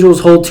individuals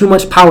hold too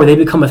much power, they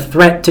become a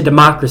threat to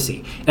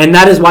democracy. And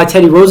that is why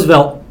Teddy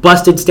Roosevelt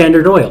busted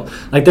Standard Oil.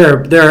 Like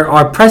there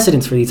are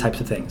precedents for these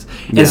types of things.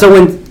 Yeah. And so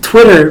when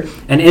Twitter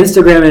and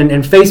Instagram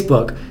and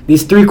Facebook,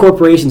 these three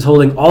corporations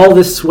holding all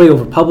this sway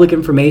over public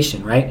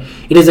information, right,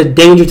 it is a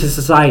danger to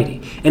society.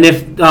 And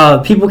if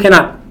people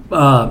cannot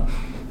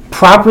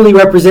properly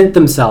represent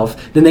themselves,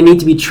 then they need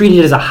to be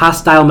treated as a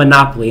hostile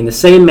monopoly in the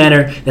same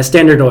manner that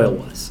Standard Oil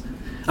was.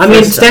 I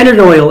mean, Standard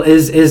Oil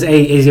is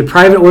a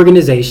private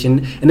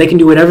organization, and they can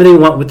do whatever they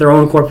want with their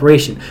own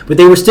corporation. But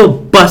they were still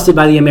busted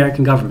by the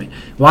American government.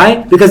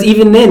 Why? Because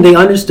even then, they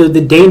understood the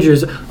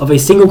dangers of a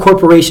single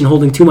corporation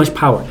holding too much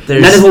power.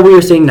 And that is what we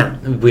are seeing now.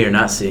 We are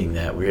not seeing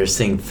that. We are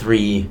seeing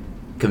three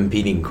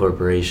competing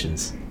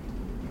corporations.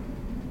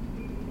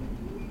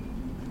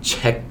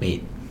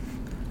 Checkmate.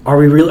 Are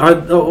we really?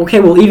 Okay,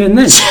 well, even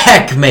then.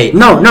 Checkmate.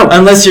 No.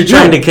 Unless you're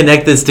trying to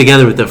connect this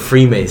together with the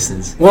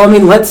Freemasons. Well, I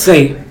mean, let's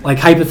say, like,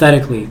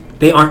 hypothetically,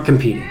 they aren't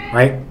competing,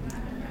 right?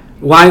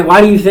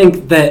 Why do you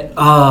think that...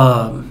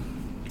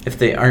 If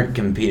they aren't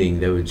competing,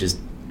 they would just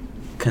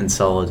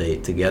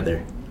consolidate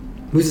together.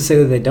 Who's to say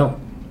that they don't?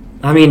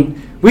 I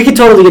mean, we could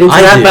totally get into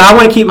that, but I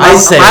want to keep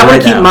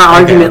my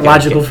argument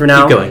logical for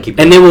now. Keep going.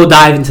 And then we'll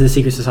dive into the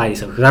secret society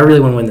stuff, because I really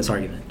want to win this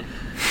argument.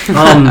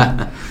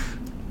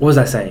 What was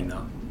I saying, though?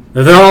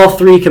 They're all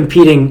three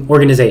competing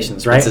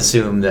organizations, right? Let's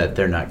assume that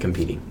they're not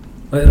competing.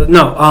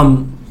 No,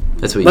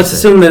 that's what you let's said.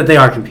 assume that they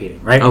are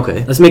competing, right?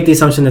 Okay. Let's make the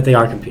assumption that they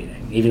are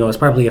competing, even though it's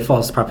probably a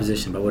false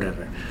proposition, but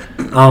whatever.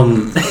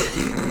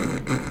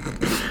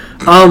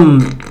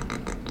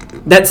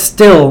 That's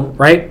still,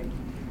 right?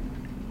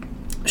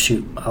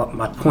 Shoot,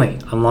 my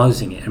point. I'm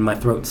losing it, and my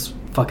throat's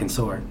fucking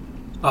sore.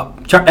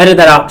 Edit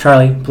that out,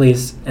 Charlie,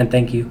 please, and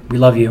thank you. We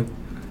love you.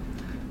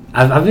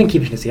 I've been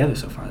keeping this together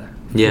so far.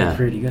 Yeah,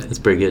 pretty good. That's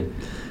pretty good.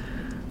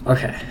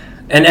 Okay,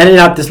 and edit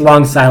out this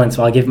long silence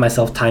while I give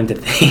myself time to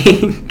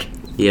think.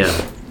 Yeah.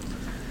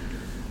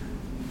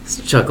 This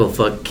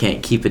chucklefuck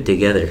can't keep it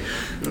together.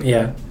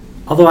 Yeah.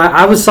 Although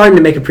I was starting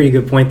to make a pretty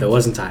good point, though,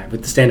 wasn't I,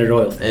 with the Standard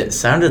Oil thing? It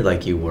sounded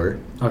like you were.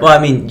 Okay. Well,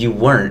 I mean, you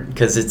weren't,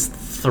 because it's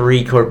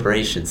 3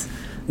 corporations.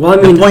 Well,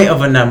 I mean, the point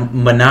of a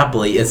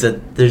monopoly is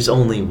that there's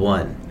only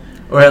one.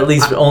 Or at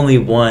least only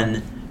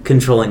one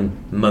controlling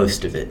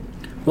most of it.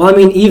 Well, I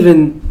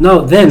mean,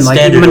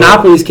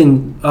 monopolies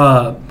can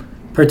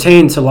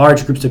pertain to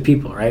large groups of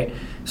people, right?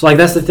 So, like,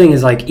 that's the thing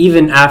is, like,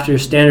 even after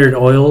Standard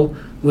Oil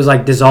was,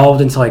 like,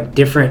 dissolved into, like,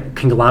 different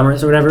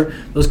conglomerates or whatever,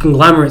 those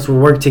conglomerates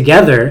would work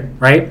together,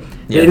 right?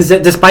 Yeah.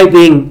 Despite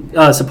being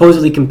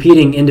supposedly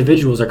competing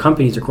individuals or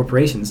companies or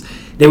corporations,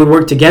 they would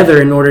work together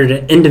in order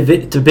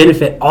to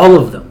benefit all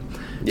of them.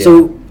 Yeah.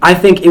 So I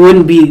think it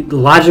wouldn't be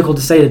logical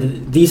to say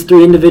that these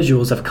 3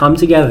 individuals have come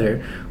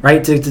together,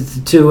 right,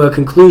 to a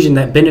conclusion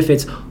that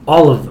benefits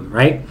all of them,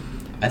 right?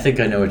 I think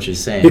I know what you're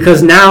saying.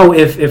 Because now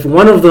if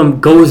one of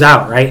them goes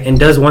out, right, and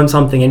does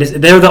something, and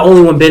they're the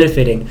only one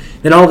benefiting,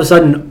 then all of a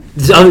sudden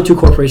the other 2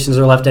 corporations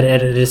are left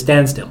at a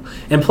standstill.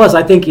 And plus,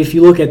 I think if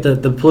you look at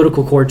the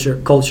political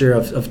culture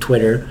of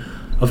Twitter,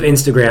 of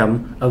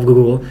Instagram, of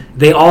Google,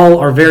 they all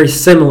are very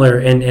similar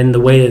in the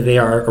way that they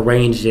are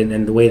arranged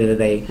and the way that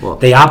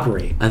they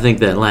operate. I think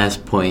that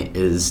last point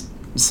is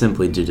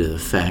simply due to the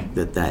fact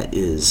that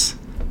is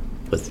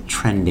what's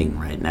trending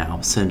right now,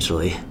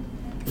 essentially.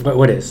 But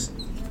what is?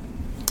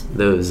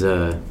 Those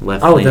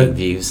left-leaning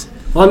views.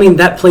 Well, I mean,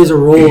 that plays a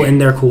role in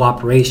their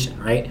cooperation,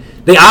 right?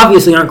 They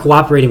obviously aren't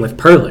cooperating with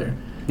Perler.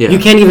 Yeah. You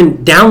can't even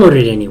download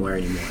it anywhere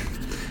anymore.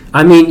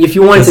 I mean, if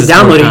you wanted to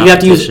download it, you have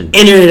to use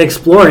Internet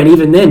Explorer, and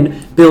even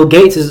then, Bill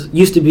Gates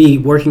used to be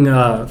working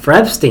for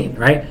Epstein,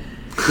 right?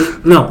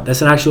 No,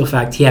 that's an actual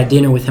fact. He had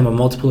dinner with him on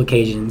multiple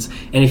occasions,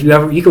 and if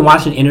you can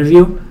watch an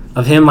interview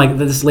of him, like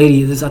this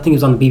lady, I think it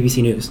was on the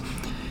BBC News.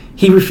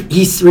 He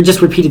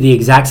just repeated the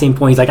exact same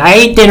point. He's like, I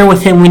ate dinner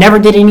with him. We never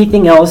did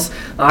anything else.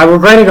 I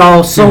regret it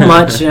all so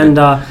much, and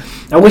I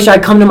wish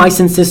I'd come to my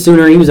senses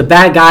sooner. He was a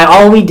bad guy.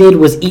 All we did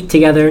was eat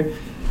together.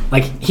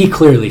 Like, he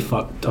clearly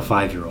fucked a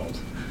 5-year-old.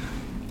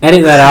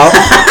 Edit that out.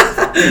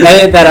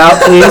 Edit that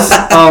out, please.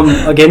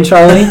 Again,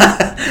 Charlie.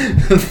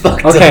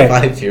 Fucked a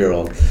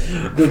 5-year-old.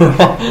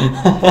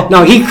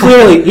 No, he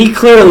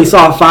clearly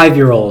saw a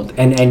 5-year-old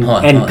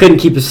and couldn't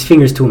keep his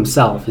fingers to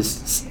himself. His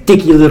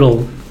sticky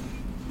little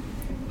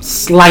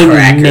slimy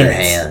cracker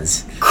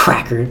hands.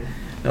 Cracker.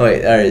 Oh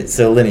wait, all right.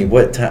 So Lenny,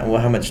 what time?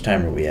 How much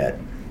time are we at?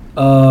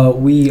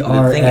 We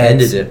are at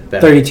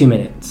 32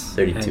 minutes.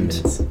 32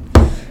 minutes.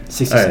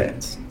 60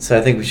 seconds. So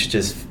I think we should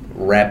just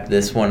wrap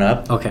this one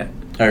up. Okay.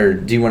 Or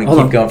do you want to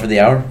keep going for the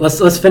hour?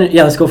 Let's finish.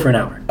 Yeah, let's go for an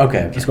hour.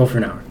 Okay. Let's go for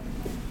an hour.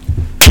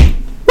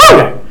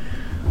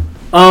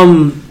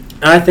 Woo!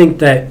 I think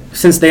that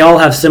since they all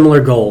have similar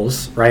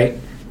goals, right?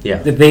 Yeah.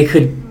 That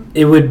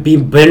it would be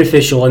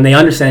beneficial, and they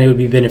understand it would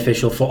be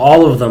beneficial for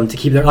all of them to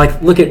keep their,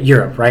 like, look at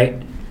Europe,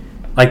 right?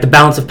 Like the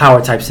balance of power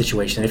type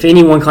situation. If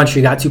any one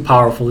country got too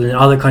powerful, then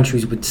other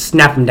countries would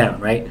snap them down,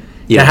 right?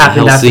 Yeah,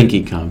 the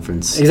Helsinki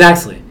conference.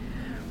 Exactly.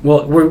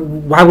 Well,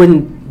 why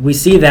wouldn't we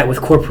see that with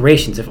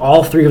corporations? If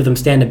all 3 of them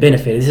stand to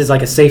benefit, this is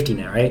like a safety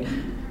net, right?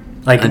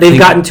 Like, they've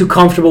gotten too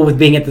comfortable with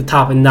being at the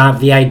top, and not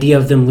the idea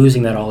of them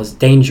losing that all is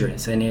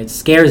dangerous, and it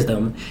scares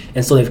them.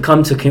 And so they've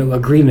come to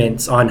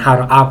agreements on how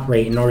to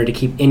operate in order to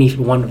keep any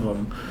one of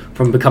them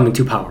from becoming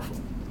too powerful.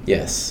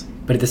 Yes.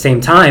 But at the same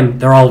time,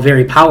 they're all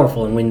very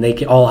powerful, and when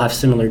they all have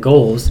similar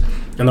goals,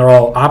 and they're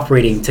all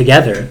operating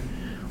together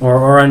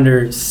or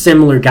under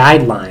similar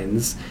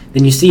guidelines,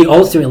 then you see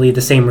ultimately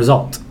the same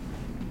result.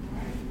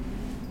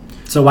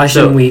 So why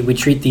shouldn't we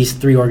treat these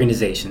 3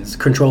 organizations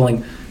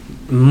controlling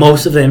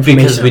most of the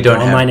information, because we don't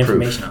have online proof.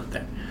 information out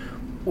there?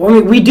 Well, I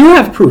mean, we do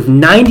have proof.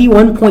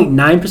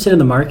 91.9% of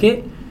the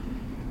market.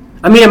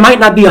 I mean, it might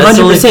not be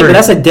 100%, but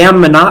that's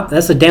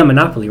a damn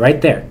monopoly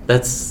right there.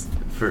 That's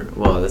for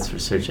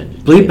search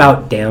engines. Bleep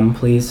out damn,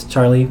 please,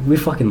 Charlie. We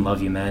fucking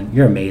love you, man.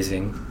 You're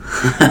amazing.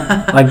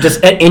 Like,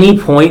 just at any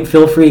point,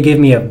 feel free to give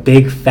me a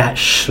big fat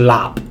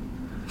schlop.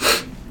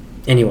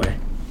 Anyway.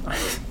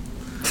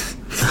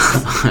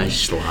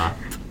 Schlop.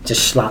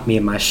 Just slap me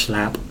in my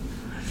schlap.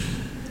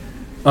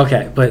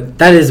 Okay, but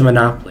that is a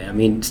monopoly. I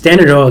mean,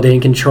 Standard Oil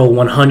didn't control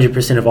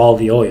 100% of all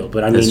the oil,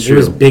 but I mean, it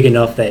was big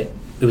enough that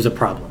it was a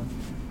problem.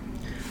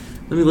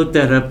 Let me look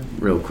that up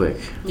real quick.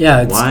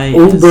 Yeah, it's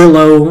uber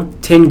low.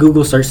 10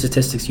 Google search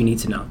statistics you need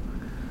to know.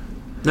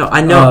 No,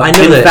 I know. In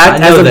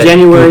fact, as of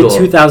January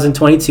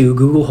 2022,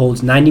 Google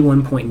holds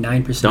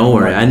 91.9%. Don't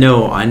worry, I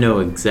know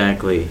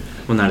exactly.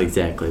 Well, not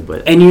exactly,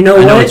 but and you know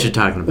I know what you're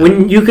talking about.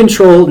 When you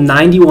control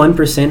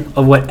 91%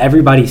 of what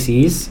everybody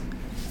sees,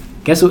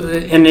 guess what?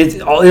 And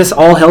it's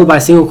all held by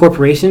a single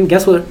corporation.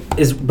 Guess what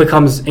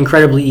becomes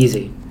incredibly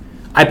easy?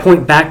 I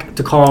point back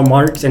to Karl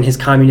Marx and his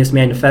Communist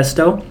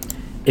Manifesto.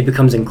 It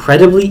becomes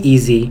incredibly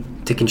easy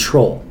to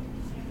control.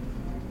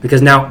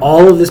 Because now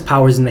all of this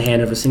power is in the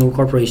hand of a single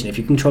corporation. If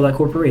you control that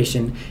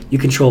corporation, you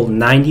control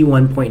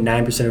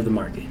 91.9% of the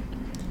market.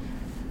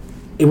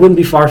 It wouldn't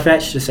be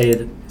far-fetched to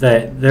say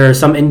that there are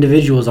some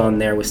individuals on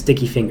there with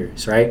sticky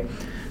fingers, right?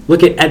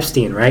 Look at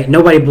Epstein, right?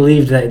 Nobody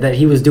believed that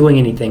he was doing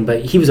anything,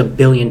 but he was a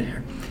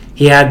billionaire.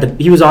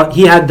 He was on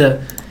the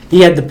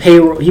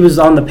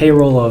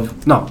payroll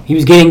of he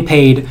was getting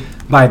paid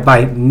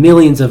by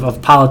millions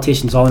of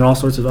politicians, all and all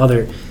sorts of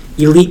other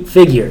elite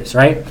figures,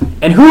 right?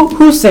 And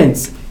who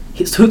since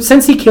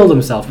he killed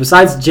himself,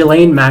 besides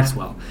Ghislaine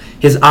Maxwell,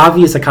 his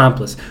obvious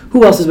accomplice,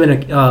 who else has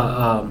been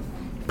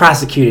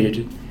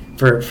prosecuted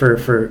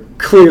for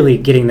clearly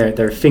getting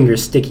their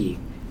fingers sticky,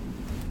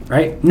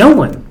 right? No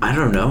one. I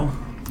don't know.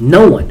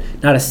 No one.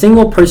 Not a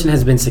single person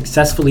has been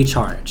successfully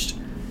charged.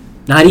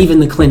 Not even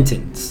the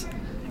Clintons.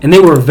 And they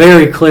were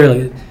very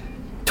clearly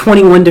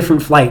 21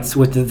 different flights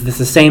with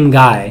the same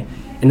guy.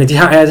 And as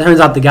it turns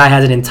out, the guy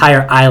has an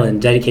entire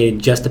island dedicated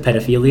just to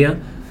pedophilia.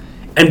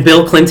 And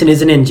Bill Clinton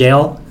isn't in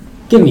jail.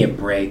 Give me a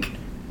break.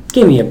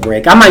 Give me a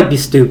break. I might be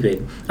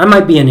stupid. I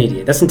might be an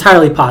idiot. That's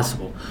entirely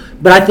possible.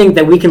 But I think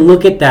that we can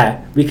look at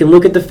that. We can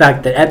look at the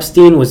fact that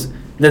Epstein was...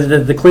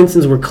 The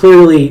Clintons were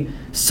clearly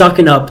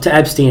sucking up to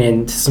Epstein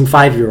and to some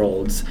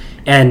 5-year-olds.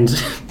 And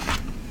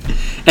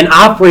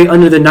operate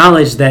under the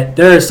knowledge that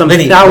there are some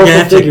Lenny, powerful we're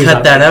going to have to cut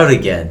out that there. out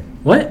again.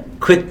 What?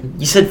 Quit.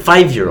 You said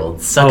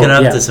 5-year-olds. Sucking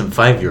up to some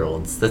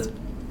 5-year-olds. That's...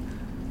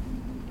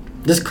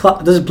 Just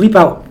bleep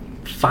out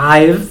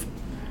 5.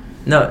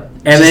 No.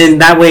 And then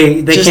that way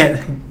they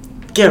can't...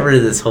 Get rid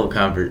of this whole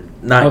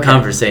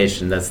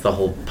conversation. That's the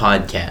whole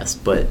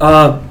podcast. But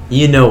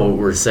you know what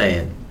we're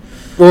saying.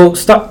 Well,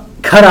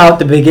 cut out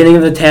the beginning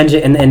of the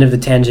tangent and the end of the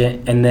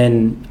tangent, and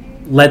then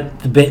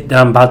let the bit that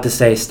I'm about to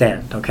say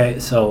stand. Okay,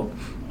 so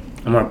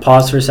I'm gonna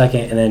pause for a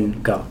second and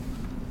then go.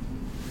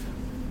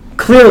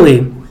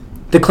 Clearly,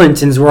 the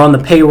Clintons were on the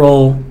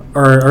payroll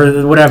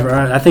or whatever.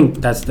 I think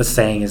that's the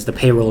saying, is the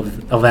payroll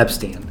of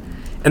Epstein,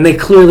 and they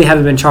clearly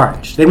haven't been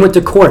charged. They went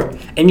to court,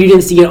 and you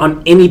didn't see it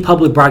on any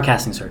public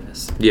broadcasting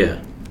service.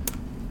 Yeah.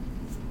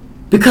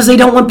 Because they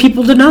don't want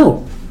people to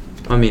know.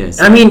 I mean,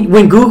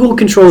 when Google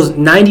controls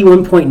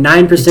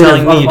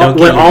 91.9% of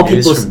what all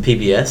people from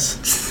PBS.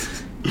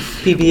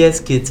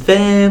 PBS Kids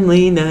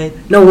Family Night.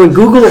 No, when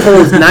Google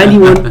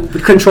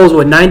controls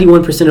what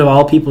 91% of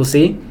all people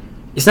see,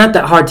 it's not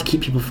that hard to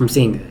keep people from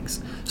seeing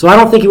things. So I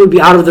don't think it would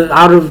be out of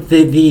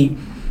the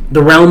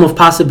realm of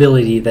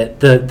possibility that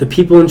the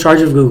people in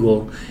charge of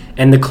Google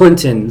and the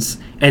Clintons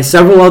and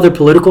several other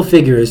political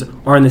figures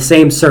are in the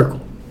same circle.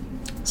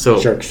 So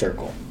jerk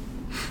circle.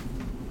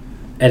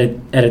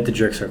 Edit the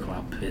jerk circle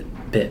out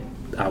bit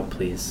out,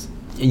 please.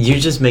 You're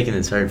just making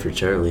it hard for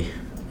Charlie.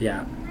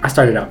 Yeah, I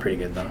started out pretty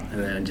good though,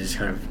 and then I just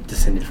kind of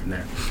descended from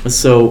there.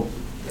 So,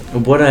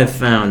 what I've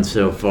found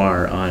so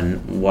far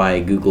on why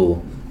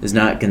Google is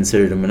not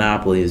considered a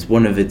monopoly is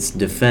one of its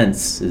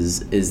defense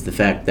is the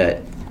fact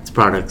that its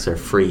products are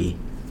free.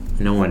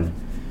 No one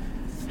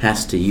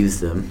has to use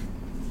them.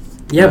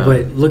 Yeah,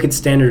 but look at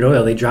Standard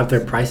Oil. They dropped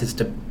their prices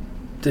to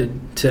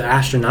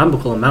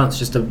astronomical amounts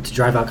just to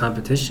drive out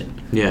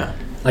competition. Yeah.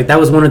 Like, that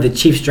was one of the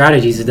chief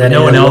strategies, is that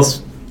no one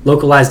else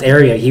localized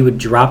area, he would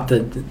drop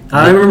the...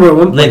 I remember at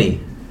one point... Lenny,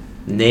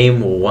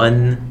 name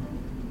one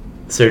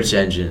search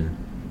engine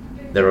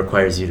that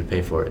requires you to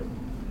pay for it.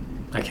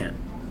 I can't.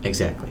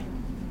 Exactly.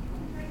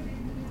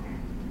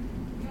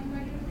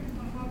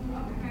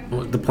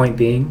 The point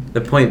being?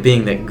 The point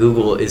being that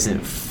Google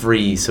isn't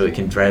free so it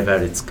can drive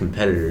out its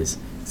competitors.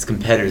 Its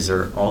competitors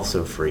are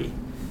also free.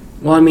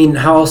 Well, I mean,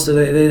 how else do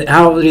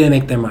they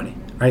make their money,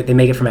 right? They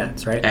make it from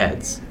ads, right?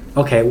 Ads.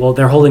 Okay, well,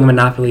 they're holding a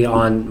monopoly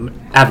on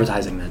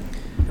advertising then.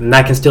 And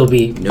that can still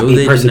be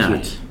persecuted. Do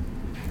not.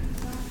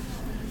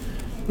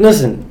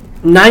 Listen,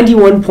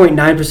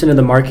 91.9% of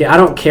the market, I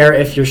don't care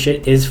if your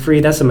shit is free,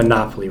 that's a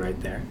monopoly right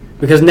there.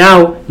 Because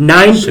now,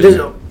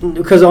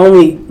 because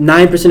only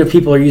 9% of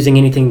people are using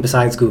anything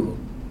besides Google.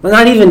 Well,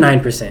 not even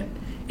 9%.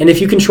 And if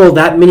you control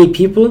that many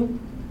people,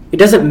 it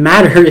doesn't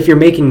matter if you're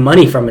making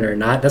money from it or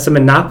not. That's a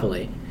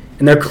monopoly.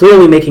 And they're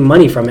clearly making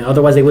money from it,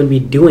 otherwise they wouldn't be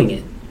doing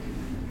it.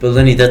 But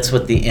Lenny, that's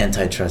what the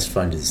antitrust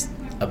fund is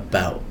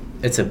about.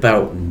 It's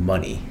about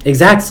money.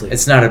 Exactly.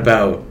 It's not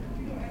about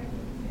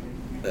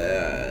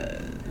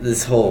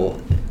this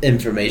whole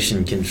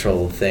information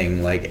control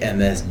thing like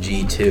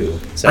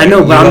MSG2. So I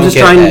know, but I'm just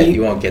trying to...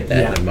 You won't get that,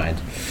 yeah. never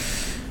mind.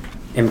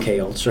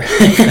 MK Ultra.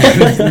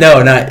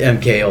 No, not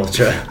MK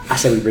Ultra. I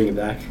said we bring it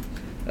back.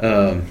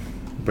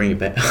 Bring it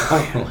back.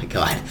 Oh my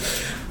God.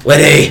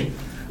 Lenny,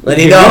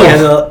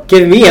 no.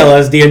 Give me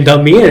LSD and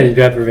dump me in a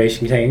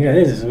deprivation tank.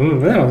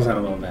 That don't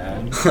sound all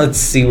bad. Let's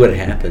see what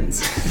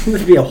happens. This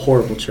would be a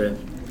horrible trip.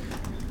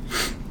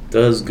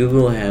 Does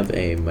Google have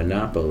a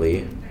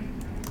monopoly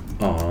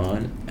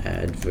on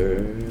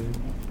advertising?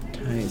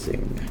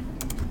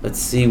 Let's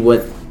see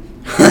what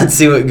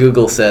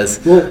Google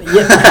says. Well,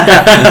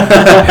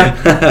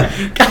 yeah.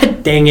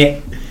 God dang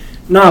it.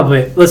 No,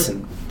 but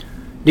listen.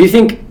 Do you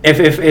think if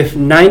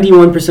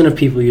 91% of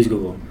people use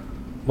Google,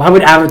 why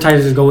would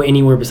advertisers go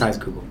anywhere besides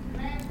Google?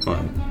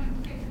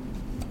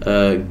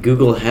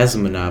 Google has a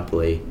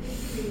monopoly.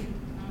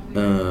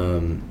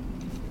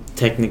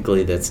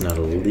 Technically, that's not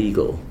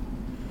illegal.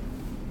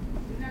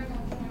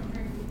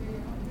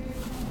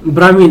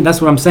 But I mean,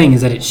 that's what I'm saying,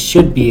 is that it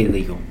should be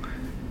illegal.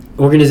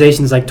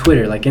 Organizations like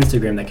Twitter, like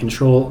Instagram, that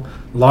control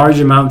large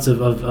amounts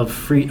of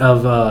free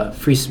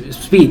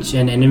speech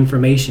and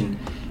information,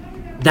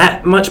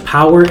 that much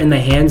power in the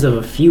hands of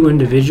a few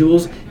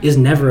individuals is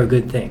never a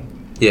good thing.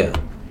 Yeah.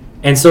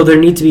 And so there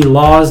need to be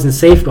laws and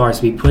safeguards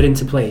to be put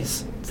into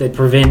place to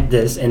prevent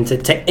this and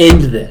to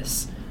end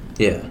this.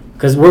 Yeah.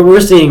 Because what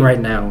we're seeing right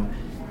now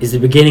is the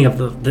beginning of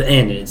the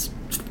end, and it's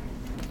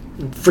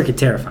freaking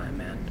terrifying,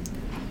 man.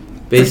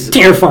 It's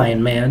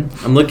terrifying, man.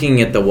 I'm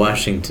looking at the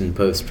Washington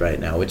Post right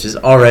now, which is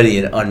already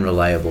an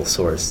unreliable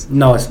source.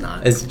 No, it's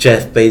not. It's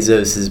Jeff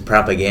Bezos'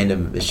 propaganda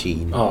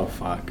machine. Oh,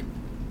 fuck.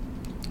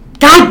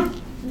 God!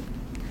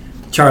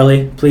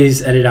 Charlie,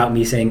 please edit out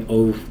me saying,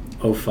 oh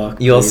fuck.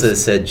 You please. also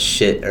said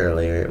shit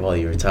earlier while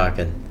you were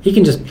talking. He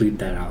can just bleep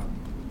that out.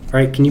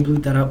 Alright, can you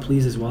bleep that out,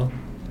 please, as well?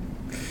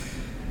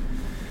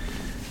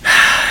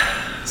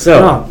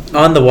 So,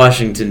 on the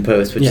Washington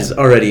Post, which is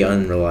already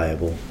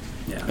unreliable.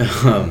 Yeah.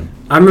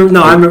 I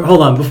remember.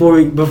 Hold on, before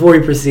we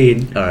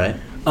proceed. All right.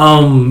 I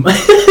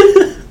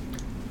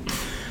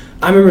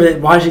remember that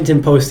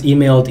Washington Post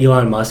emailed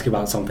Elon Musk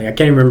about something. I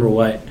can't remember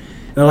what.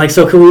 And they're like,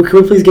 so can we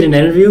please get an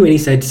interview? And he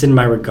said, send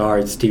my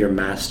regards to your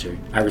master.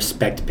 I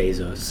respect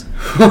Bezos.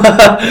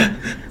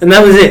 And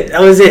that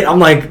was it. I'm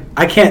like,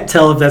 I can't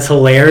tell if that's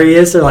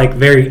hilarious or like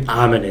very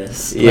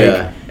ominous.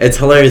 Yeah, like, it's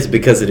hilarious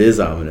because it is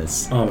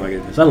ominous. Oh my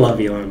goodness. I love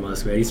Elon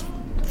Musk, man. He's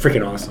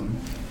freaking awesome.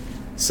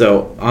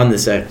 So, on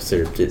this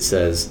excerpt, it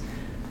says,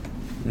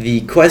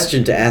 the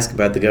question to ask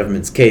about the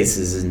government's case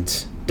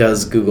isn't,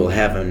 does Google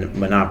have a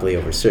monopoly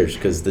over search?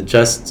 Because the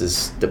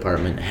Justice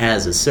Department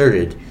has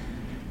asserted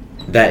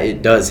that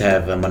it does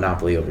have a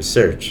monopoly over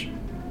search.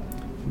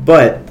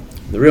 But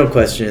the real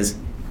question is,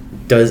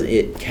 does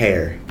it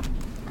care?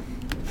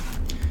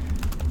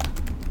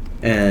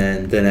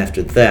 And then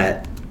after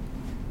that,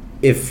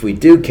 if we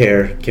do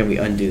care, can we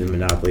undo the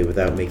monopoly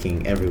without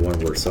making everyone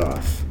worse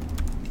off?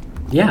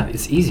 Yeah,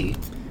 it's easy.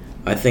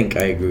 I think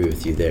I agree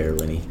with you there,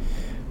 Lenny.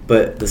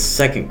 But the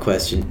second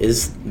question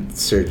is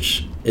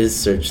search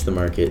the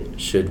market?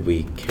 Should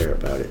we care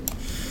about it?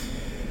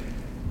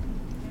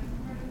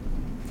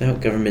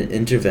 Without government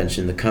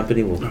intervention, the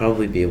company will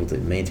probably be able to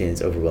maintain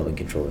its overwhelming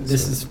control.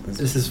 This is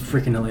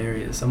freaking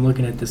hilarious. I'm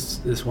looking at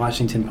this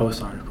Washington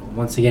Post article,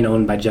 once again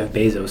owned by Jeff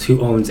Bezos, who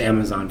owns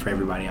Amazon for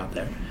everybody out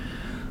there.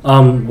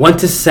 Want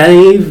to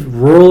save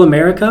rural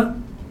America?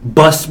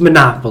 Bust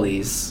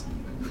monopolies.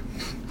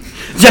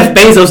 Jeff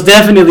Bezos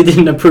definitely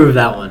didn't approve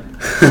that one.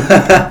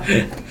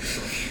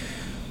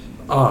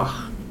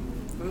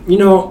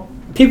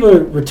 People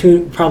were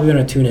probably going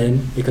to tune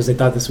in because they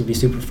thought this would be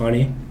super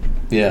funny.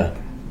 Yeah.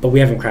 But we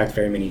haven't cracked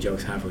very many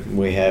jokes, have we?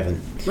 We haven't.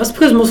 That's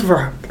because most of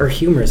our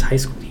humor is high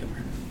school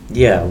humor.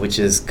 Yeah, which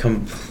is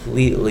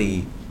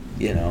completely,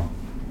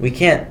 we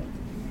can't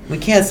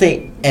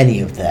say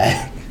any of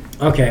that.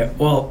 Okay,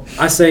 well,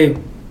 I say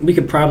we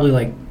could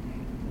probably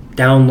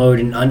download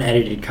an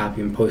unedited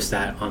copy and post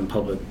that on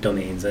public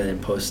domains and then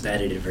post the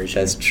edited version.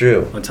 That's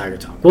true. On Tiger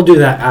Talk. We'll do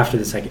that after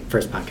the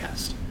first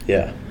podcast.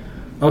 Yeah.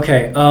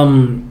 Okay,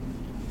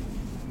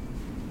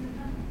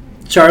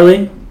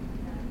 Charlie,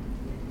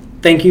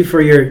 thank you for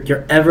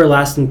your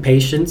everlasting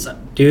patience.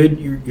 Dude,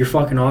 you're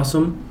fucking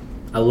awesome.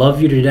 I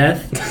love you to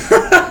death.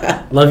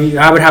 Love you.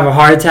 I would have a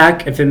heart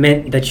attack if it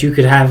meant that you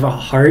could have a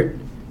heart.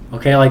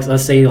 Okay,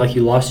 let's say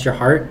you lost your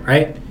heart,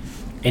 right?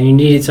 And you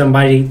needed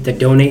somebody to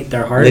donate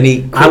their heart.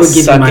 Then I would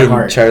give you my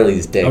heart.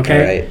 Charlie's dick,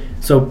 okay? Right?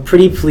 So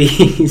pretty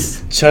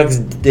please. Chuck's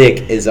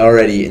dick is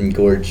already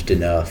engorged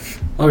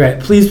enough. Okay,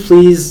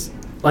 please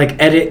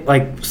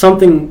edit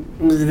something.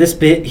 This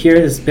bit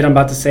I'm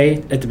about to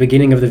say at the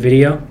beginning of the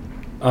video.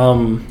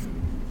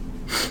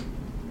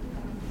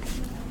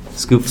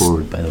 Scoot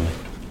forward, by the way.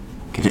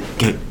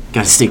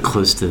 Gotta stay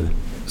close to the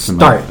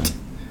start.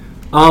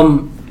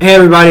 Hey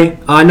everybody,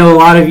 I know a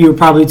lot of you are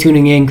probably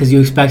tuning in because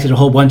you expected a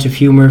whole bunch of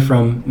humor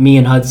from me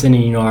and Hudson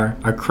and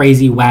our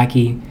crazy,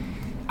 wacky,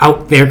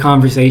 out there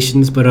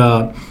conversations, but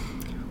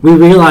we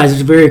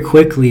realized very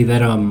quickly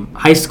that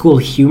high school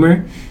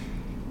humor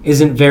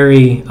isn't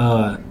very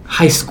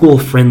high school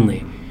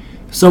friendly.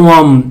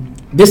 So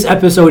this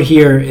episode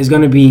here is we're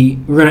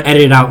gonna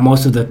edit out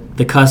most of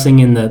the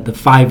cussing and the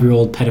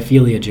 5-year-old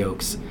pedophilia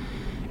jokes,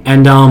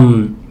 and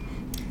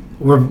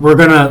we're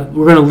gonna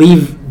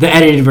leave the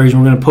edited version.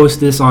 We're gonna post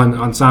this on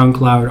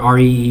SoundCloud,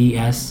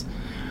 RESS,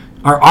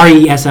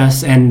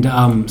 and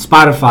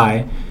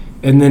Spotify,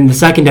 and then the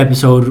second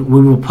episode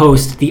we will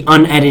post the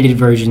unedited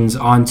versions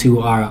onto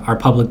our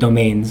public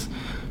domains,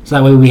 so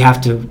that way we have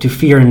to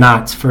fear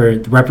not for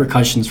the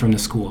repercussions from the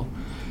school.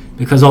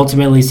 Because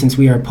ultimately, since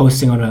we are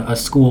posting on a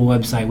school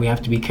website, we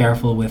have to be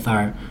careful with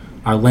our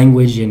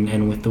language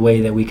and with the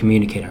way that we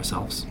communicate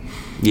ourselves.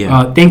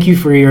 Yeah. Thank you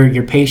for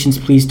your patience.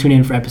 Please tune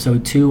in for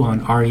episode 2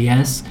 on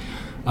RES,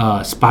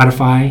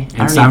 Spotify,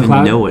 and SoundCloud. I don't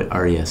even know what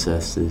RESS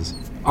is.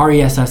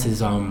 RESS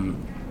is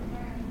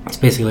It's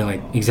basically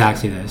like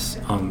exactly this.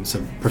 It's a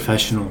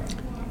professional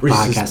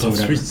podcast or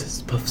whatever.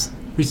 Reese's Puffs.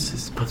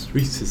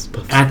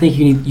 And I think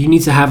you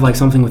need to have like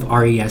something with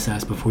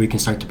RSS before you can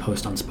start to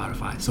post on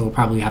Spotify. So we'll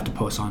probably have to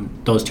post on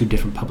those 2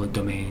 different public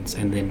domains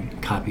and then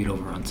copy it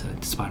over onto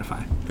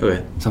Spotify.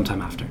 Okay.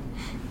 Sometime after.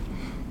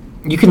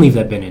 You can leave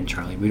that bin in,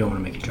 Charlie. We don't want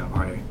to make you drop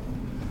harder.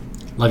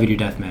 Love you to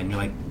death, man. You're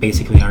like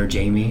basically our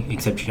Jamie,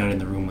 except you're not in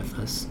the room with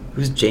us.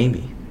 Who's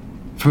Jamie?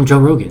 From Joe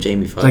Rogan.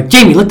 Jamie Foxx. Like,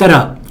 Jamie, look that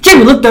up.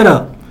 Jamie, look that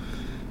up.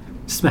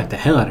 Smack the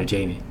hell out of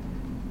Jamie.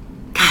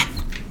 God.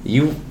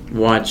 You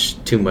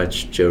watch too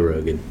much Joe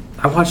Rogan.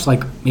 I watch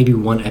like maybe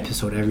 1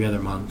 episode every other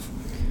month.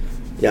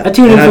 Yeah. I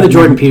tune in for the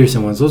Jordan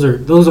Peterson ones.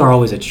 Those are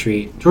always a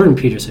treat. Jordan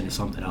Peterson is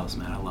something else,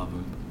 man. I love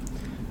him.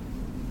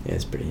 Yeah,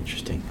 it's pretty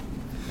interesting.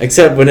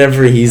 Except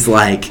whenever he's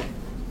like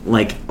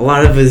a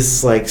lot of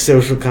his like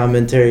social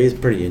commentary is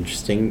pretty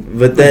interesting,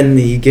 but then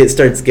he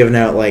starts giving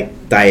out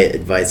like diet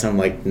advice. I'm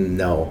like,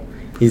 no.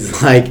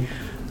 He's like,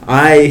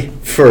 I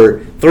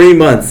for 3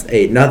 months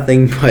ate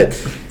nothing but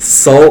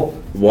salt,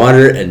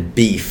 water, and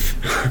beef.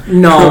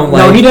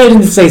 No, he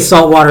didn't say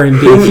salt, water, and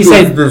beef. He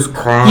said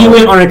he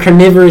went on a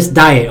carnivorous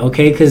diet.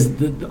 Okay, because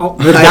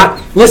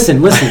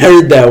listen. I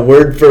heard that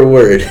word for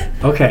word.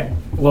 Okay.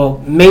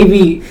 Well,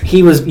 maybe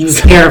he was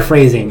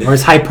paraphrasing or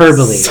it's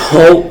hyperbole.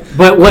 Salt,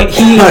 but what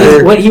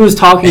he was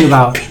talking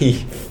about,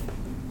 beef.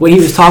 What he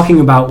was talking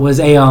about was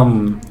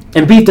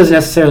and beef doesn't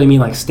necessarily mean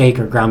like steak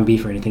or ground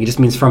beef or anything. It just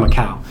means from a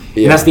cow.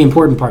 Yeah. And that's the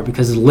important part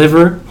because the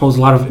liver holds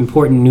a lot of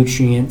important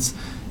nutrients,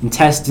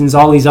 intestines,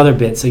 all these other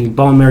bits. So your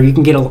bone marrow, you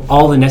can get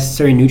all the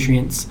necessary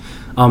nutrients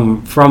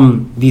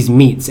from these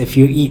meats if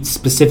you eat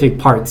specific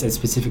parts at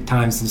specific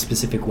times in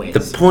specific ways.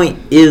 The point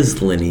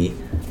is, Lenny,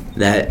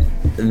 that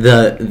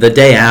the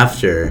day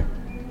after,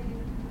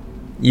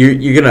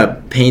 you're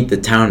gonna paint the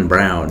town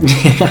brown.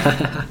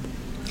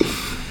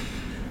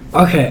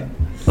 Okay.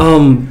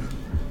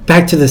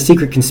 Back to the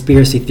secret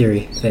conspiracy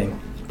theory thing.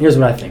 Here's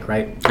what I think,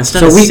 right? It's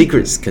not a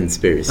secret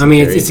conspiracy. I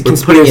mean, theory. it's a We're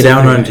conspiracy. We're putting it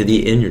out theory, onto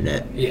the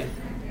internet. Yeah.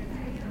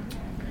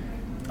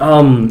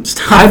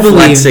 Stop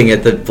flexing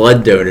at the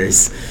blood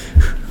donors.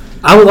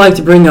 I would like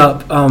to bring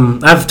up.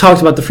 I've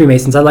talked about the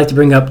Freemasons. I'd like to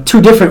bring up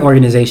 2 different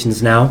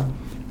organizations now.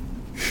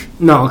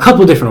 No, a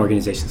couple of different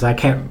organizations. I'm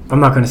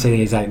not going to say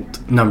the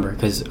exact number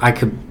because I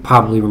could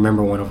probably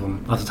remember one of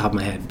them off the top of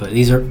my head. But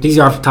these are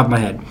off the top of my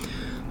head.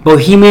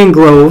 Bohemian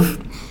Grove,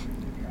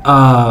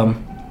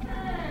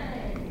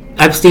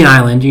 Epstein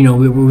Island. You know,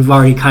 we've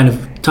already kind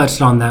of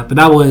touched on that. But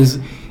that was,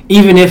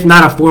 even if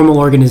not a formal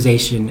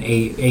organization,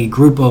 a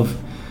group of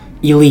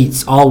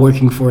elites all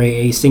working for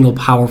a single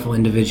powerful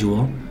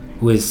individual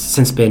who has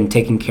since been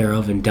taken care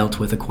of and dealt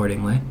with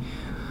accordingly.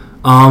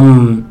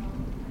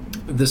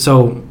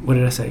 So what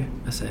did I say?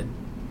 I said,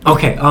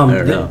 okay.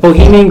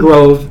 Bohemian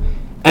Grove,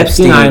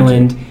 Epstein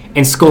Island,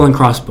 and Skull and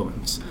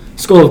Crossbones.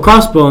 Skull and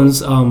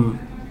Crossbones,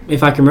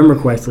 if I can remember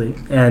correctly,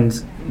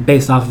 and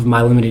based off of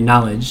my limited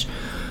knowledge,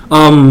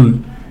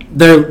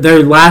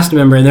 their last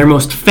member and their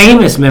most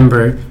famous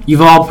member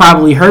you've all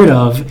probably heard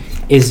of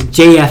is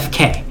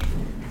JFK,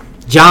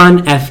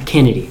 John F.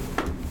 Kennedy.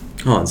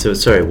 Hold on. So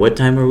sorry. What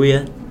time are we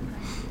at?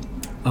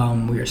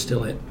 We are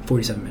still at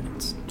 47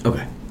 minutes.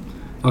 Okay.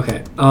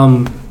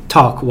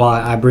 Talk while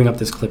I bring up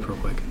this clip real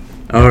quick.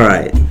 All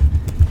right.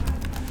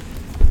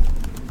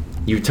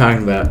 You were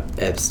talking about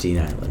Epstein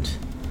Island.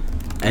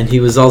 And he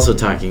was also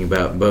talking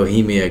about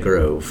Bohemia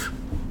Grove.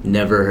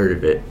 Never heard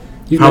of it.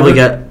 Probably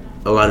got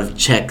a lot of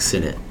Czechs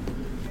in it.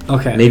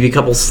 Okay. Maybe a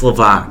couple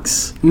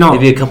Slovaks. No.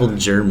 Maybe a couple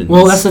Germans.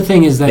 Well, that's the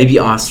thing is that... Maybe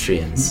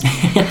Austrians.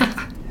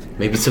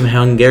 Maybe some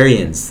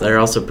Hungarians. They're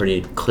also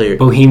pretty clear.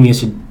 Bohemia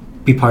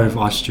should be part of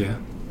Austria.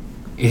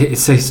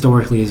 It's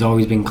historically has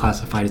always been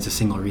classified as a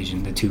single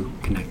region, the 2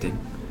 connected.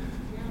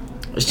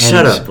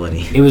 Shut up,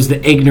 Lenny. It was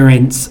the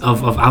ignorance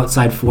of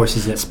outside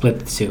forces that split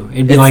the 2.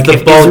 It'd be it's like the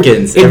if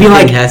Balkans.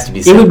 Everything has to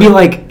be separate.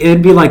 It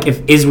would be like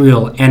if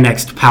Israel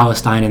annexed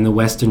Palestine in the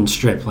Western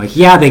Strip. Like,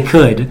 yeah, they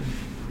could,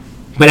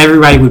 but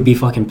everybody would be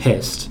fucking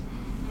pissed.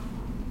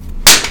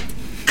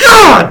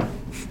 God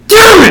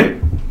damn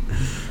it,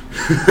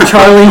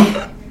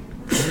 Charlie.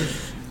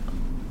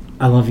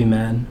 I love you,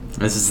 man.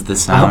 This is the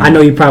sound. I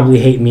know you probably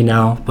hate me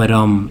now, but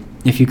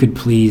if you could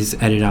please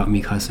edit out me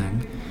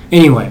cussing.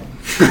 Anyway.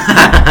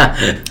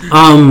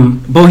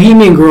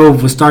 Bohemian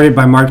Grove was started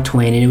by Mark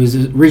Twain, and it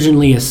was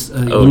originally a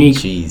unique... Oh,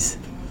 jeez.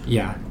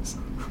 Yeah.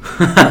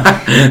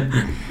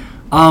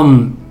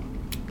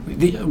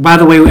 By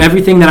the way,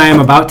 everything that I am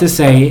about to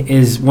say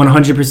is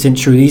 100%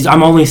 true.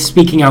 I'm only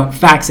speaking out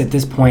facts at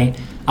this point.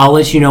 I'll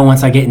let you know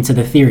once I get into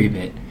the theory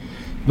bit.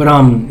 But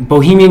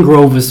Bohemian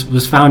Grove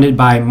was founded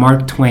by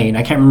Mark Twain.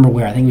 I can't remember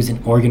where. I think it was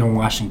in Oregon or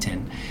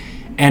Washington.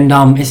 And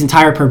its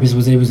entire purpose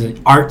was it was an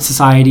art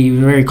society. It was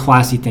a very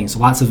classy thing. So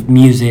lots of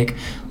music,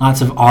 lots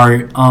of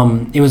art.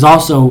 It was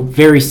also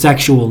very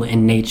sexual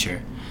in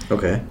nature.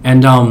 Okay.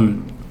 And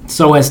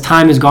so as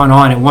time has gone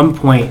on, at one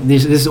point,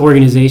 this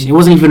organization, it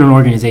wasn't even an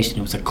organization.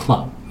 It was a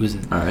club. It was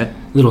a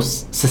little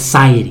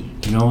society,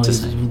 you know,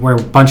 where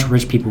a bunch of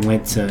rich people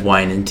went to...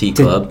 Wine and tea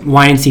club.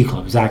 Wine and tea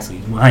club,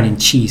 exactly. Wine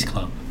and cheese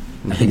club.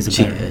 I think it's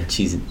a better.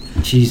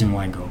 Cheese and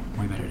wine go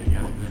way better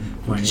together than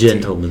wine and tea.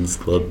 Gentleman's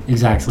club.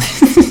 Exactly.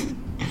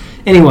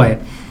 Anyway,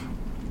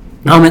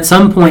 at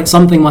some point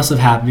something must have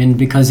happened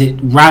because it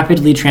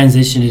rapidly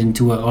transitioned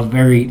into a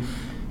very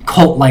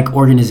cult-like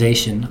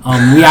organization.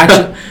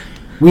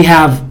 We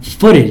have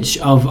footage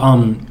of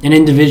an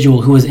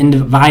individual who was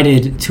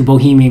invited to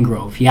Bohemian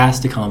Grove. He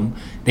asked to come.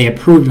 They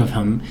approved of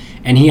him,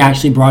 and he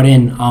actually brought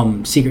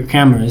in secret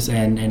cameras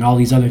and all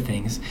these other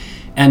things.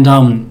 And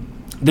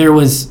there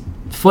was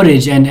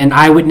footage and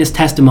eyewitness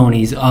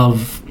testimonies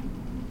of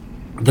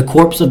the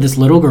corpse of this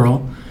little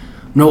girl,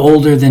 no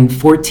older than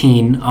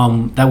 14,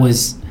 that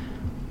was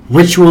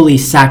ritually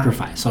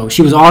sacrificed. So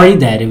she was already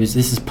dead. This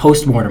is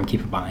post-mortem,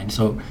 keep in mind.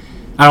 So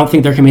I don't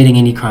think they're committing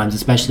any crimes,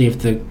 especially if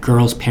the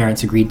girl's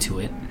parents agreed to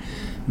it.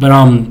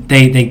 But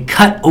they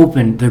cut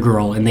open the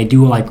girl and they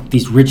do like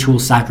these ritual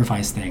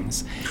sacrifice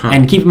things.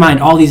 And keep in mind,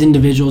 all these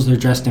individuals, they're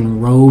dressed in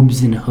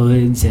robes and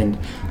hoods and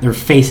their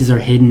faces are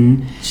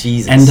hidden.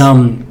 Jesus.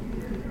 And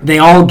they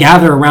all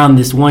gather around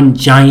this one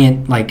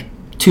giant, like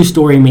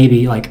 2-story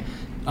maybe, like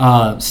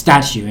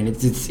statue, and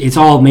it's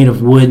all made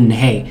of wood and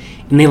hay.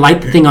 And they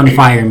light the thing on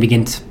fire and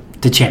begin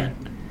to chant.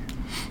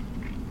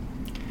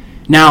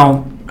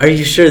 Now, are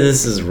you sure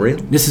this is real?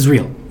 This is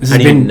real. This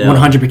has been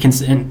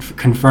 100%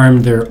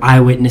 confirmed. There are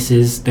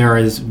eyewitnesses. There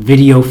is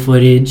video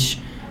footage.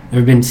 There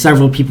have been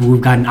several people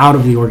who've gotten out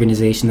of the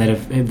organization that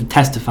have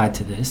testified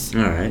to this.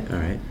 All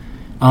right.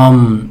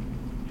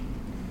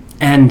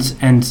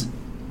 And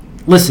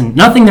listen,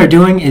 nothing they're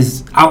doing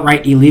is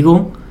outright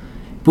illegal.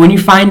 But when you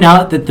find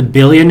out that the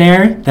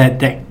billionaire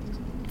that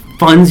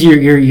funds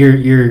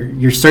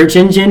your search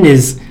engine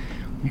is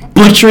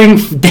butchering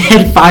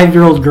dead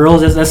 5-year-old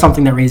girls, that's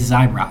something that raises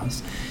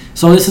eyebrows.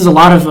 So this is a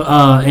lot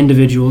of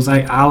individuals.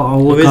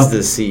 I'll look up. Who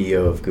is the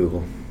CEO of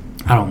Google?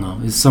 I don't know.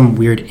 It's some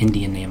weird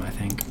Indian name, I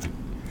think.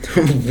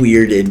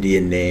 Weird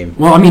Indian name.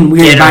 Well, I mean,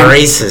 weird.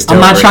 Racist. I'm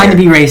not trying to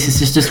be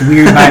racist. It's just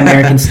weird by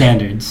American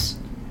standards.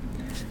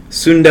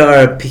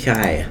 Sundar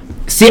Pichai.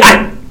 See,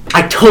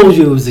 I told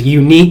you it was a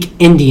unique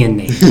Indian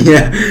name.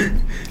 Yeah.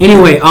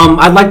 Anyway,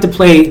 I'd like to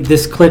play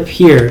this clip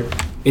here.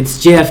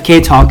 It's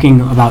JFK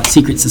talking about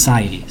secret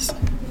societies.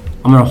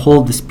 I'm going to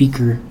hold the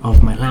speaker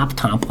of my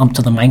laptop up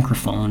to the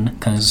microphone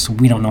because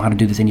we don't know how to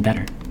do this any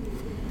better.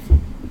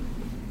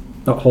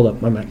 Oh, hold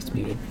up. My mic's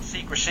muted.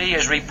 Secrecy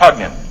is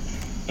repugnant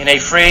in a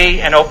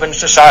free and open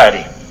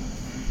society.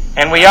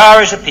 And we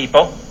are, as a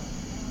people,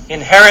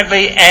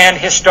 inherently and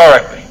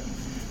historically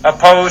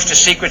opposed to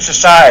secret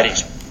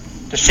societies,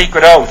 to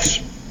secret oaths,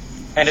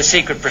 and to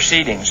secret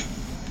proceedings.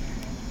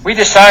 We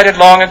decided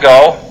long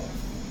ago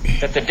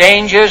that the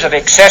dangers of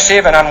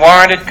excessive and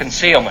unwarranted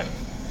concealment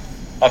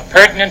of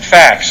pertinent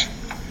facts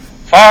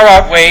far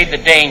outweighed the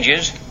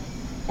dangers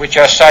which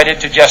are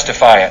cited to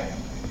justify it.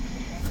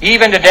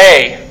 Even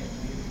today,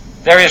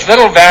 there is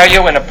little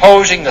value in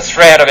opposing the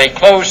threat of a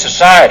closed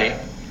society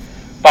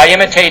by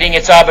imitating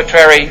its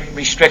arbitrary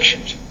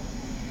restrictions.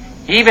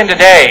 Even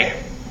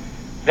today,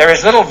 there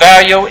is little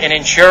value in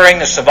ensuring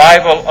the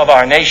survival of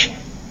our nation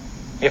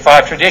if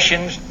our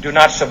traditions do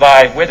not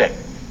survive with it.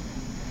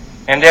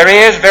 And there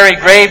is very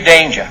grave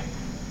danger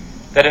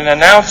that an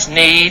announced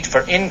need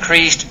for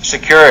increased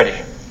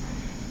security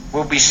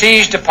will be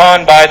seized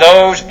upon by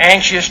those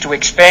anxious to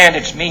expand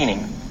its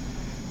meaning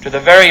to the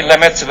very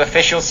limits of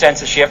official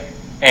censorship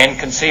and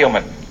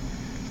concealment.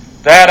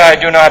 That I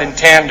do not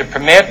intend to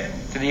permit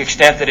to the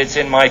extent that it's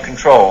in my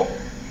control.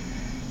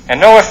 And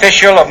no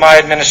official of my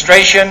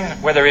administration,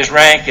 whether his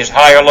rank is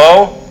high or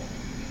low,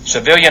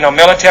 civilian or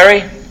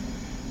military,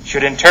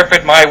 should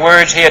interpret my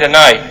words here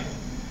tonight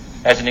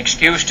as an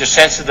excuse to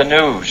censor the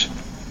news,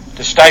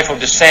 to stifle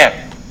dissent,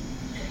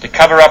 to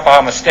cover up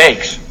our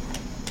mistakes,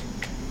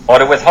 or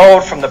to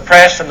withhold from the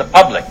press and the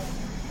public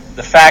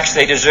the facts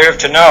they deserve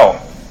to know.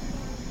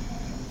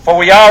 For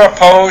we are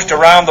opposed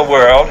around the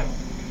world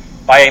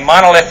by a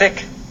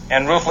monolithic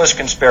and ruthless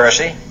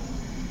conspiracy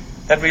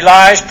that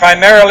relies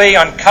primarily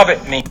on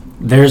covert means.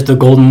 There's the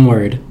golden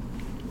word.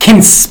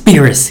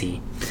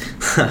 Conspiracy.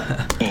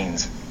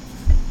 Means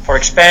for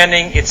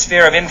expanding its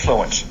sphere of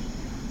influence,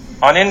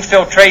 on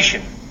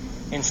infiltration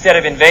instead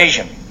of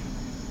invasion,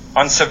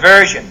 on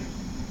subversion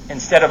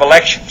instead of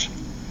elections,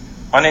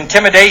 on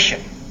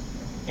intimidation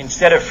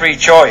instead of free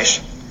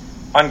choice,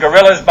 on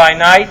guerrillas by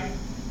night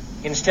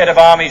instead of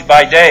armies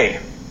by day.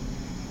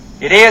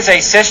 It is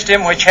a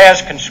system which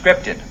has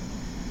conscripted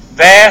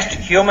vast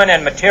human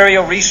and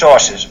material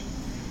resources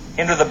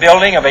into the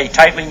building of a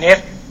tightly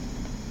knit,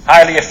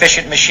 highly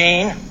efficient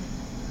machine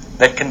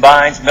that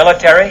combines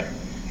military,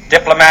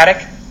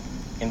 diplomatic,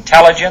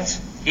 intelligence,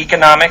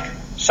 economic,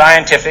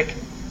 scientific,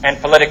 and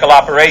political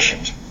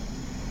operations.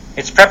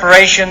 Its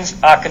preparations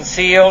are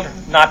concealed,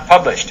 not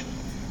published.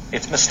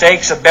 Its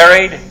mistakes are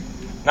buried,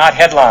 not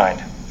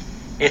headlined.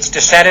 Its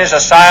dissenters are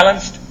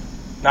silenced,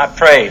 not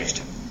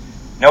praised.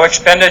 No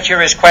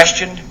expenditure is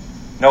questioned,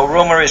 no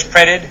rumor is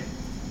printed,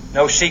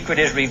 no secret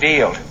is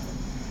revealed.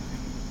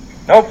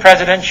 No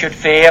president should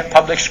fear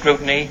public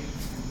scrutiny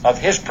of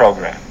his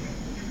program,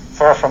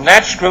 for from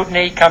that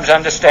scrutiny comes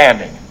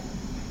understanding,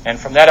 and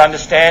from that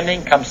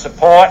understanding comes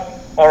support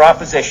or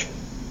opposition,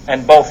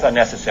 and both are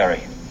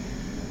necessary.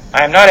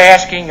 I am not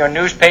asking your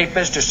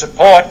newspapers to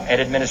support an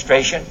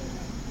administration,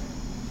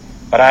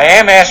 but I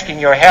am asking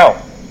your help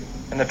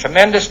in the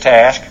tremendous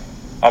task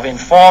of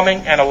informing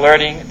and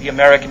alerting the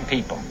American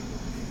people.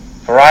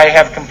 For I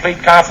have complete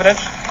confidence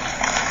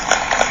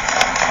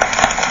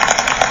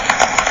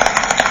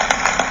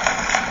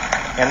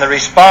in the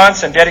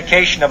response and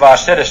dedication of our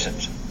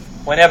citizens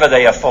whenever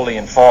they are fully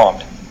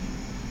informed.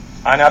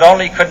 I not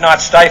only could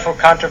not stifle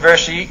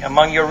controversy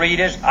among your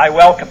readers, I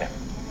welcome it.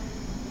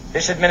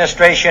 This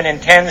administration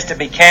intends to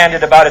be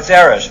candid about its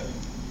errors.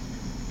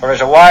 For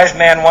as a wise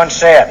man once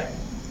said,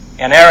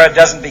 an error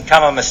doesn't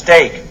become a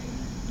mistake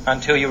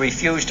until you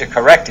refuse to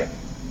correct it.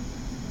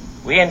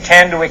 We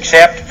intend to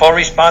accept full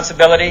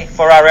responsibility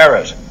for our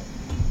errors,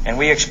 and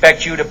we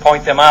expect you to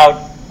point them out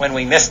when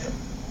we miss them.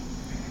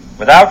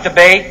 Without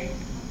debate,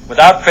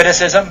 without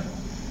criticism,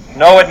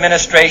 no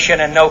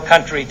administration and no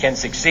country can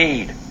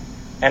succeed,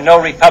 and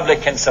no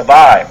republic can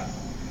survive.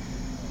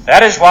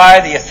 That is why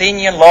the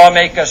Athenian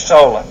lawmaker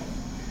Solon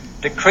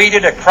decreed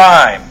it a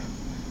crime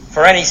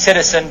for any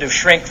citizen to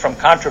shrink from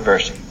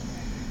controversy.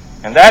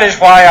 And that is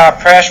why our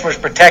press was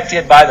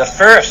protected by the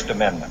First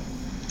Amendment,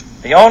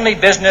 the only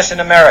business in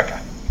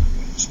America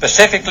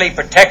specifically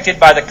protected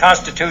by the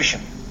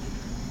Constitution,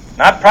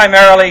 not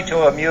primarily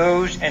to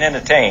amuse and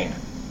entertain,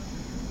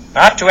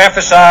 not to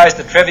emphasize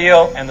the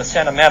trivial and the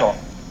sentimental,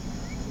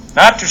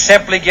 not to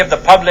simply give the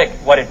public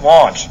what it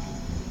wants,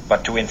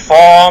 but to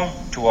inform,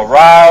 to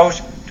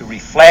arouse, to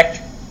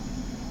reflect,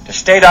 to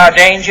state our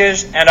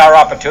dangers and our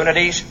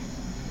opportunities,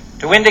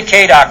 to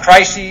indicate our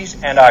crises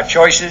and our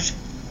choices,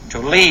 to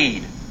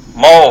lead,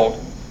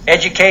 mold,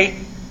 educate,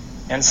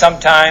 and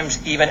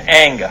sometimes even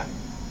anger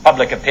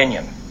public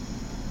opinion.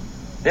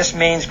 This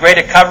means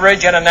greater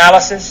coverage and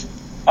analysis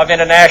of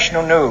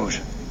international news,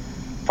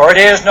 for it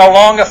is no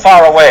longer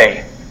far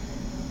away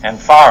and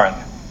foreign,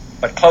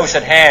 but close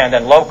at hand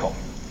and local.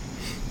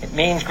 It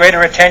means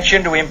greater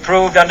attention to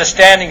improved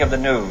understanding of the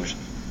news,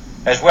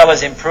 as well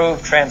as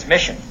improved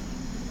transmission.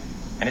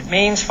 And it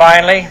means,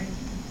 finally,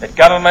 that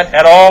government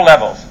at all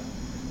levels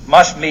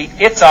must meet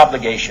its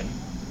obligation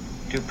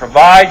to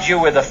provide you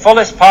with the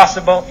fullest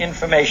possible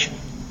information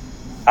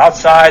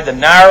outside the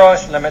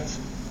narrowest limits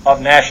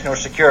of national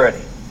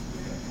security.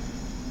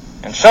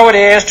 And so it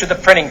is to the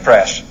printing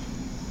press,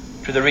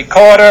 to the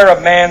recorder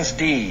of man's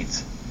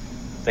deeds,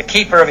 the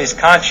keeper of his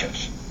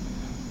conscience,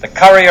 the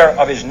courier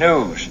of his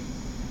news,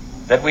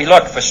 that we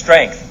look for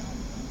strength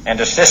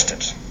and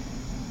assistance,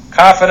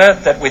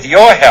 confident that with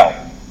your help,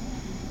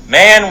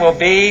 man will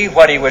be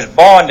what he was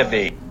born to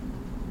be.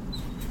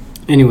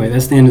 Anyway,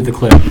 that's the end of the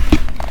clip.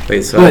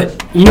 Wait, so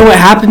But you know what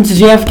happened to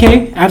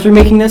JFK after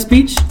making that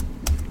speech?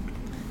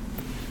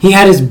 He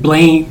had his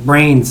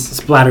brains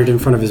splattered in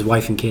front of his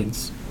wife and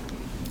kids.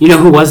 You know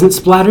who wasn't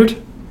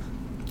splattered?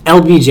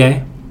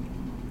 LBJ,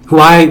 who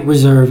I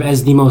reserve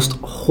as the most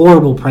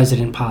horrible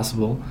president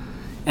possible.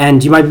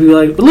 And you might be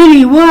like,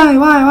 Lee,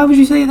 why would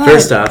you say that?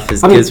 First off,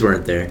 his kids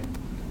weren't there.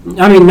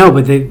 I mean, no,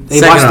 but they watched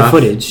the off,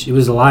 footage. It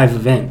was a live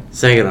event.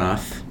 Second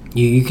off,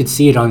 You could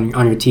see it on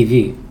your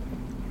TV.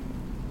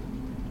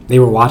 They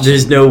were watching.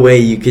 There's no way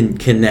you can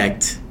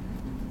connect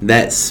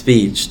that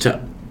speech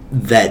to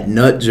that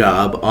nut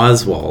job,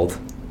 Oswald.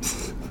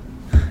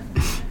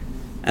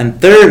 And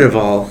third of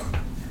all,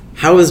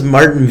 how is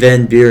Martin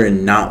Van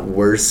Buren not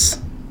worse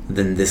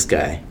than this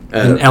guy?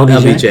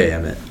 LBJ,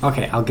 I meant.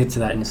 Okay, I'll get to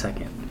that in a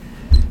second.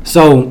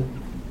 So,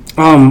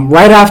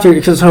 right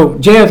after, so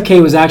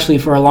JFK was actually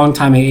for a long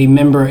time a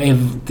member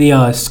of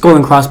the Skull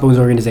and Crossbones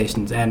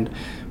organizations, and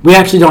we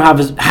actually don't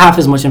have half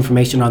as much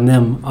information on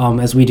them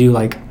as we do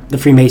like the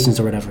Freemasons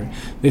or whatever,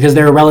 because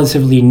they're a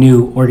relatively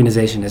new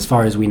organization as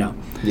far as we know.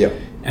 Yeah.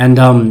 And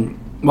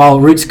while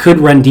roots could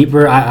run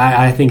deeper,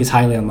 I think it's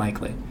highly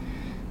unlikely.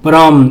 But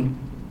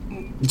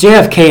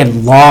JFK had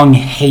long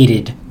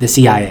hated the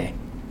CIA,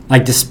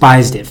 like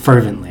despised it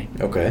fervently.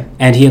 Okay.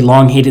 And he had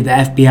long hated the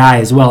FBI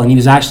as well, and he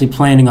was actually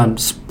planning on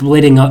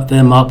splitting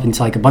them up into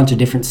like a bunch of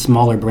different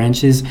smaller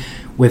branches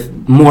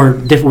with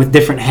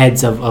different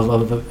heads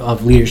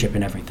of leadership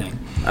and everything.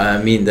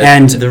 I mean,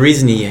 the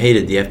reason he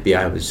hated the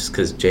FBI was just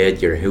because J.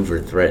 Edgar Hoover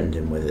threatened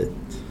him with it.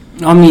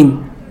 I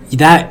mean,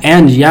 that,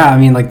 and yeah, I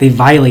mean, like they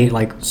violate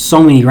like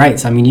so many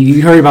rights. I mean,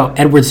 you heard about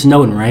Edward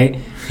Snowden, right?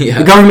 Yeah.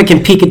 The government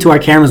can peek into our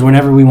cameras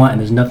whenever we want,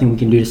 and there's nothing we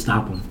can do to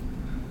stop them.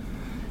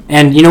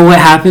 And you know what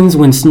happens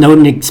when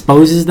Snowden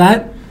exposes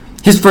that?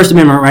 His First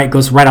Amendment right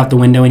goes right out the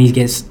window, and he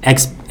gets he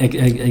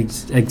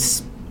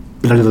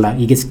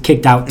gets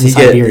kicked out to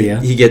Siberia.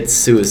 He gets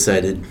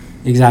suicided.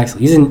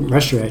 Exactly. He's in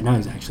Russia right now.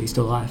 He's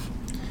still alive.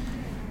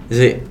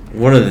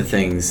 One of the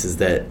things is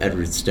that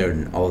Edward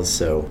Snowden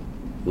also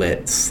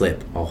let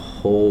slip a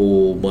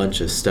whole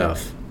bunch of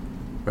stuff,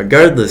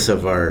 regardless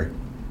of our,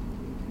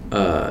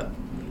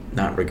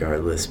 not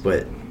regardless,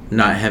 but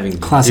not having to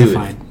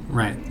classified, do with,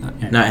 right?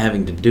 Yeah. Not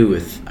having to do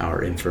with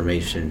our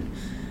information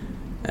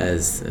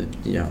as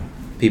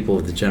people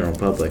of the general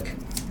public.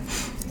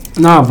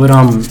 No, but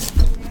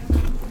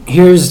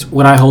here's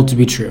what I hold to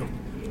be true.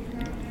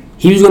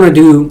 he was going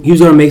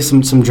to make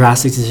some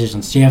drastic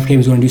decisions. JFK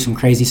was going to do some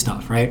crazy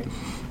stuff, right?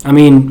 I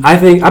mean,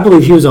 I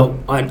believe he was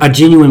a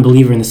genuine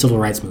believer in the civil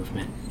rights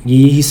movement.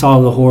 He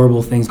saw the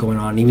horrible things going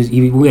on.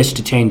 He wished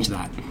to change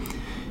that.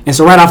 And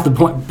so right off the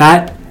point,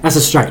 that's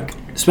a strike.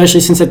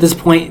 Especially since at this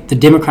point, the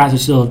Democrats are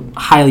still a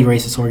highly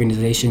racist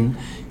organization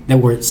that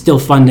were still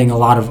funding a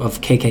lot of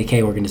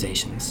KKK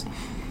organizations.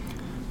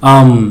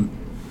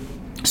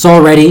 So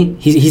already,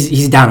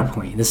 he's down a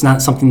point. That's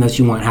not something that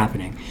you want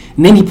happening.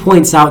 And then he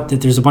points out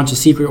that there's a bunch of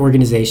secret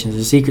organizations,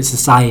 there's secret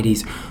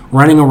societies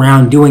running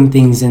around doing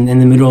things in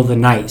the middle of the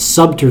night.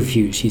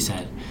 Subterfuge, he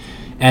said.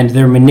 And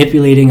they're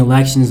manipulating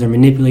elections, they're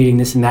manipulating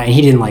this and that, and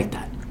he didn't like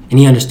that. And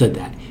he understood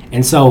that.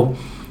 And so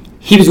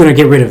he was going to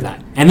get rid of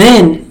that. And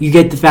then you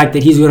get the fact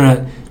that he's going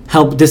to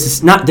help,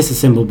 not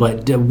disassemble,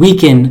 but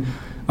weaken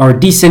or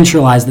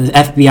decentralize the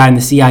FBI and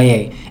the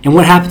CIA. And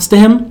what happens to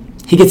him?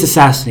 He gets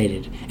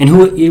assassinated.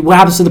 And what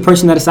happens to the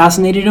person that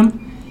assassinated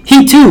him?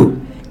 He too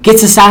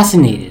gets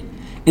assassinated.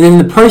 And then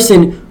the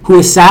person who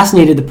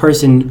assassinated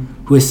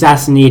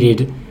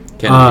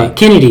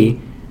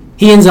Kennedy,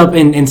 he ends up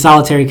in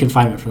solitary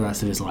confinement for the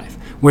rest of his life,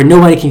 where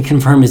nobody can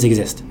confirm his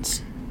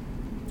existence.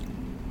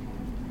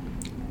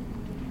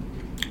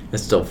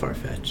 It's still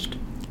far-fetched.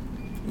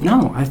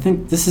 No, I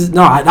think this is...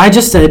 No, I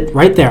just said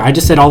right there. I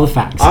just said all the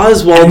facts.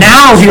 Oswald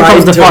now here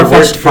comes the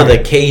far-fetched for the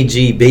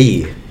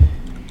KGB.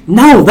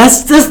 No,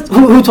 that's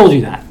who told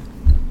you that?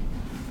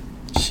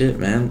 Shit,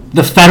 man.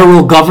 The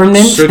federal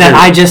government that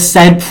I just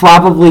said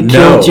probably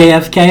killed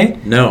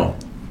JFK? No.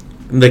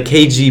 The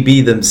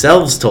KGB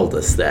themselves told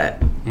us that.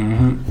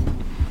 Mm-hmm.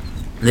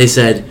 They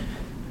said,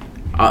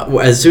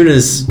 as soon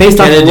as... Based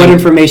on what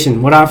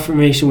information? What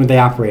information were they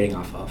operating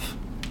off of?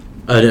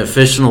 An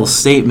official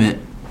statement,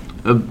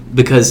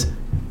 because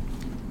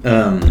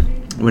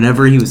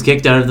whenever he was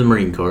kicked out of the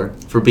Marine Corps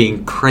for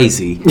being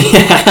crazy...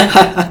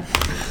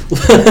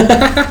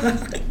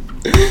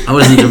 That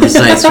wasn't the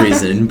precise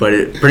reason, but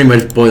it pretty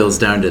much boils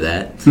down to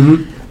that.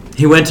 Mm-hmm.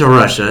 He went to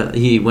Russia.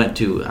 He went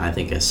to, I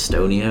think,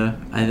 Estonia,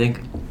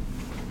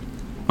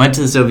 Went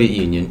to the Soviet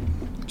Union.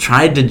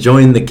 Tried to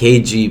join the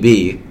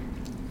KGB.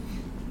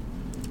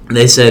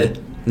 They said,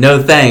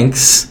 no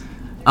thanks.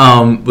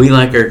 We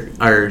like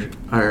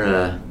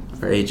our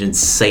agents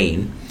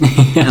sane.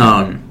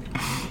 And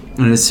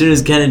as soon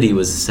as Kennedy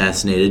was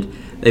assassinated,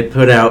 they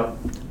put out,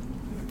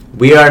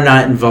 we are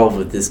not involved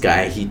with this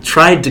guy. He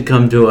tried to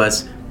come to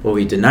us, but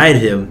we denied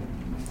him.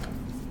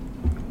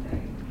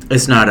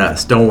 It's not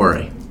us. Don't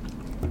worry.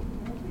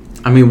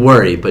 I mean,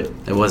 worry, but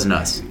it wasn't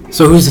us.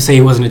 So who's to say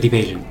he wasn't a deep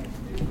agent?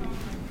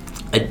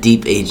 A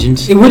deep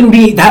agent? It wouldn't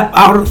be that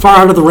far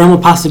out of the realm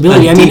of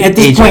possibility. I mean, at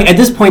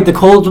this point, the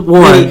Cold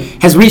War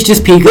has reached its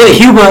peak.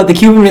 The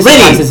Cuban Missile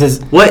Crisis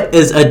is... What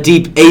is a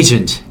deep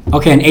agent?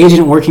 Okay, an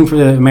agent working for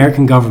the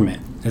American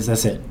government.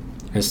 That's it.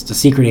 It's a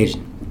secret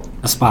agent.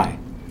 A spy.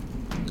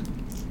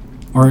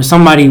 Or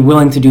somebody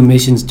willing to do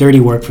missions,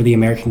 dirty work for the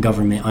American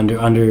government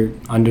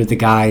under the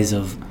guise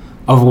of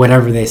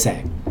whatever they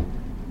say.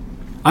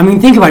 I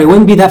mean, think about it. It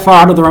wouldn't be that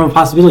far out of the realm of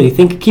possibility.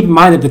 Keep in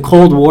mind that the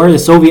Cold War, the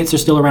Soviets are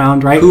still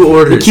around, right? Who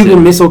orders the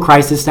Cuban Missile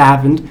Crisis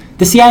happened.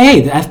 The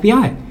CIA, the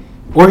FBI.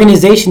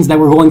 Organizations that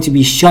were going to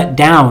be shut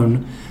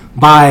down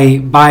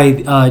by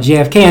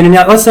JFK. And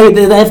let's say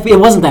it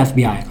wasn't the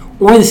FBI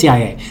or the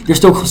CIA. They're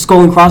still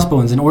Skull and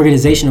Crossbones, an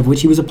organization of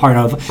which he was a part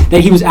of,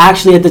 that he was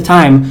actually at the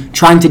time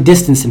trying to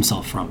distance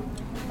himself from.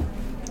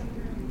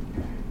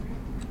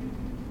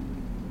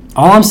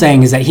 All I'm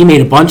saying is that he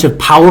made a bunch of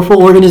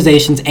powerful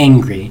organizations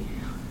angry,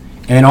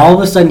 and then all of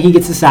a sudden he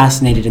gets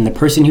assassinated, and the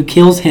person who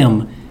kills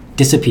him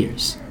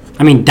disappears.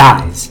 I mean,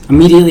 dies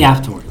immediately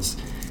afterwards.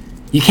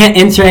 You can't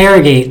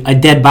interrogate a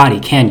dead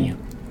body, can you?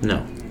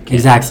 No.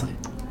 Exactly.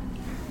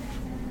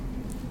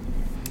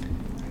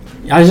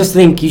 I just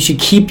think you should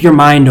keep your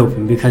mind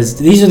open, because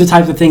these are the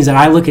types of things that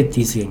I look at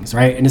these things,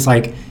 right? And it's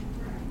like,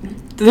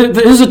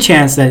 there's a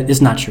chance that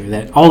it's not true,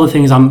 that all the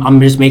things I'm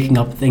just making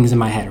up things in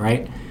my head,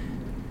 right?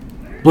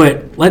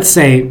 But let's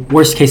say,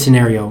 worst case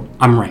scenario,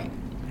 I'm right.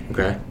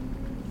 Okay.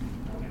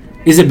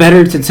 Is it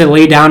better to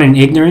lay down in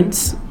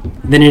ignorance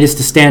than it is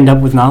to stand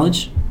up with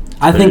knowledge?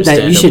 I think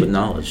that you should. With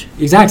knowledge.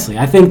 Exactly.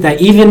 I think that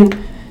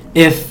even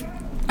if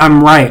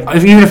I'm right,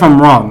 even if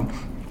I'm wrong,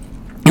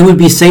 it would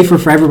be safer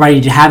for everybody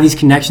to have these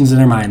connections in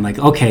their mind. Like,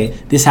 okay,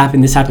 this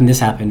happened, this happened,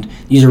 this happened.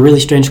 These are really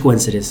strange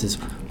coincidences,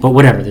 but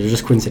whatever, they're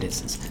just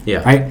coincidences.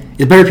 Yeah. Right?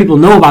 It's better people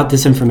know about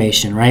this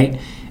information,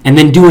 right? And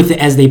then do with it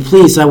as they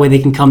please, so that way they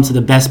can come to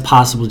the best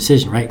possible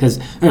decision, right? Because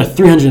there are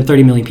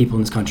 330 million people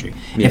in this country.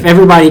 Yeah. If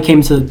everybody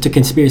came to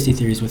conspiracy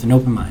theories with an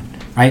open mind,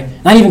 right?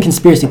 Not even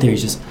conspiracy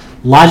theories, just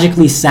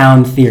logically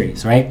sound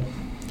theories, right?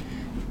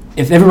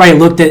 If everybody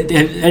looked at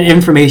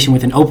information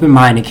with an open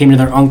mind and came to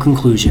their own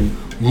conclusion,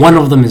 one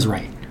of them is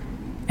right.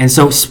 And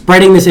so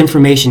spreading this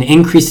information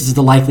increases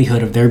the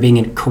likelihood of there being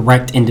a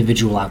correct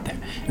individual out there.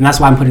 And that's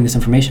why I'm putting this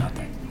information out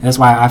there. And that's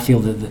why I feel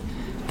the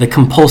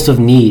compulsive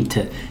need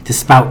to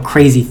spout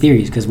crazy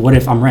theories, because what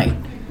if I'm right?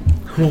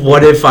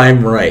 What if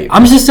I'm right?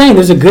 I'm just saying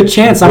there's a good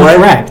chance I'm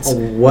correct.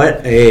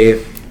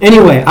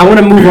 Anyway, I want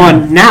to move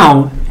on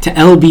now to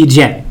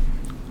LBJ.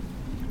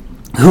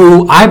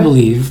 who I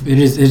believe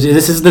this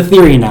is the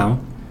theory now,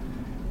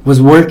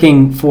 was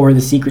working for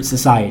the secret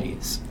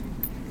societies.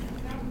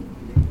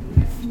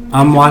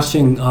 I'm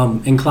watching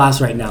in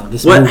class right now.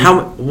 This movie.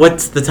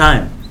 What's the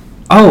time?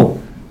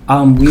 Oh,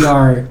 we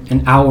are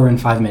an hour and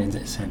 5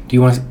 minutes in. Do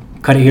you want to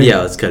cut it here?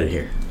 Yeah, let's cut it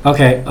here.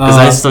 Okay.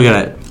 Because I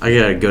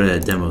gotta go to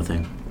that demo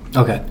thing.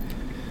 Okay.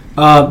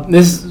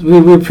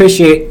 We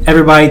appreciate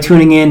everybody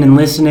tuning in and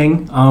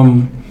listening.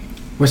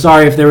 We're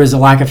sorry if there was a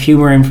lack of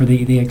humor and for the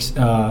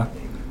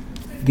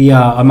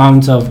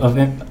amount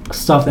of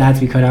stuff that had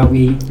to be cut out.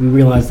 We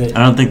realized that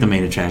I don't think the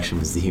main attraction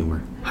was the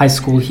humor. High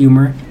school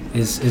humor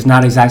is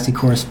not exactly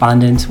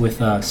correspondent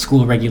with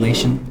school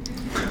regulation.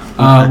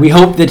 We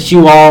hope that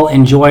you all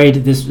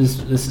enjoyed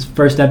this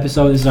first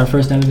episode. This is our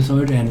first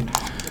episode, and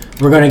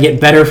we're going to get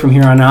better from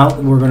here on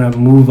out. We're going to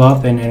move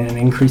up and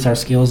increase our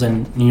skills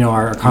and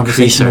our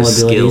conversational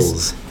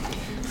abilities.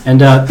 Skills.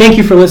 And thank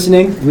you for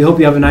listening. We hope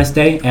you have a nice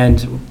day,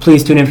 and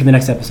please tune in for the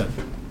next episode.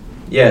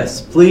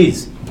 Yes,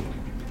 please.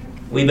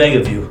 We beg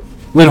of you.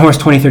 Lindhorst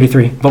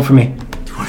 2033. Vote for me.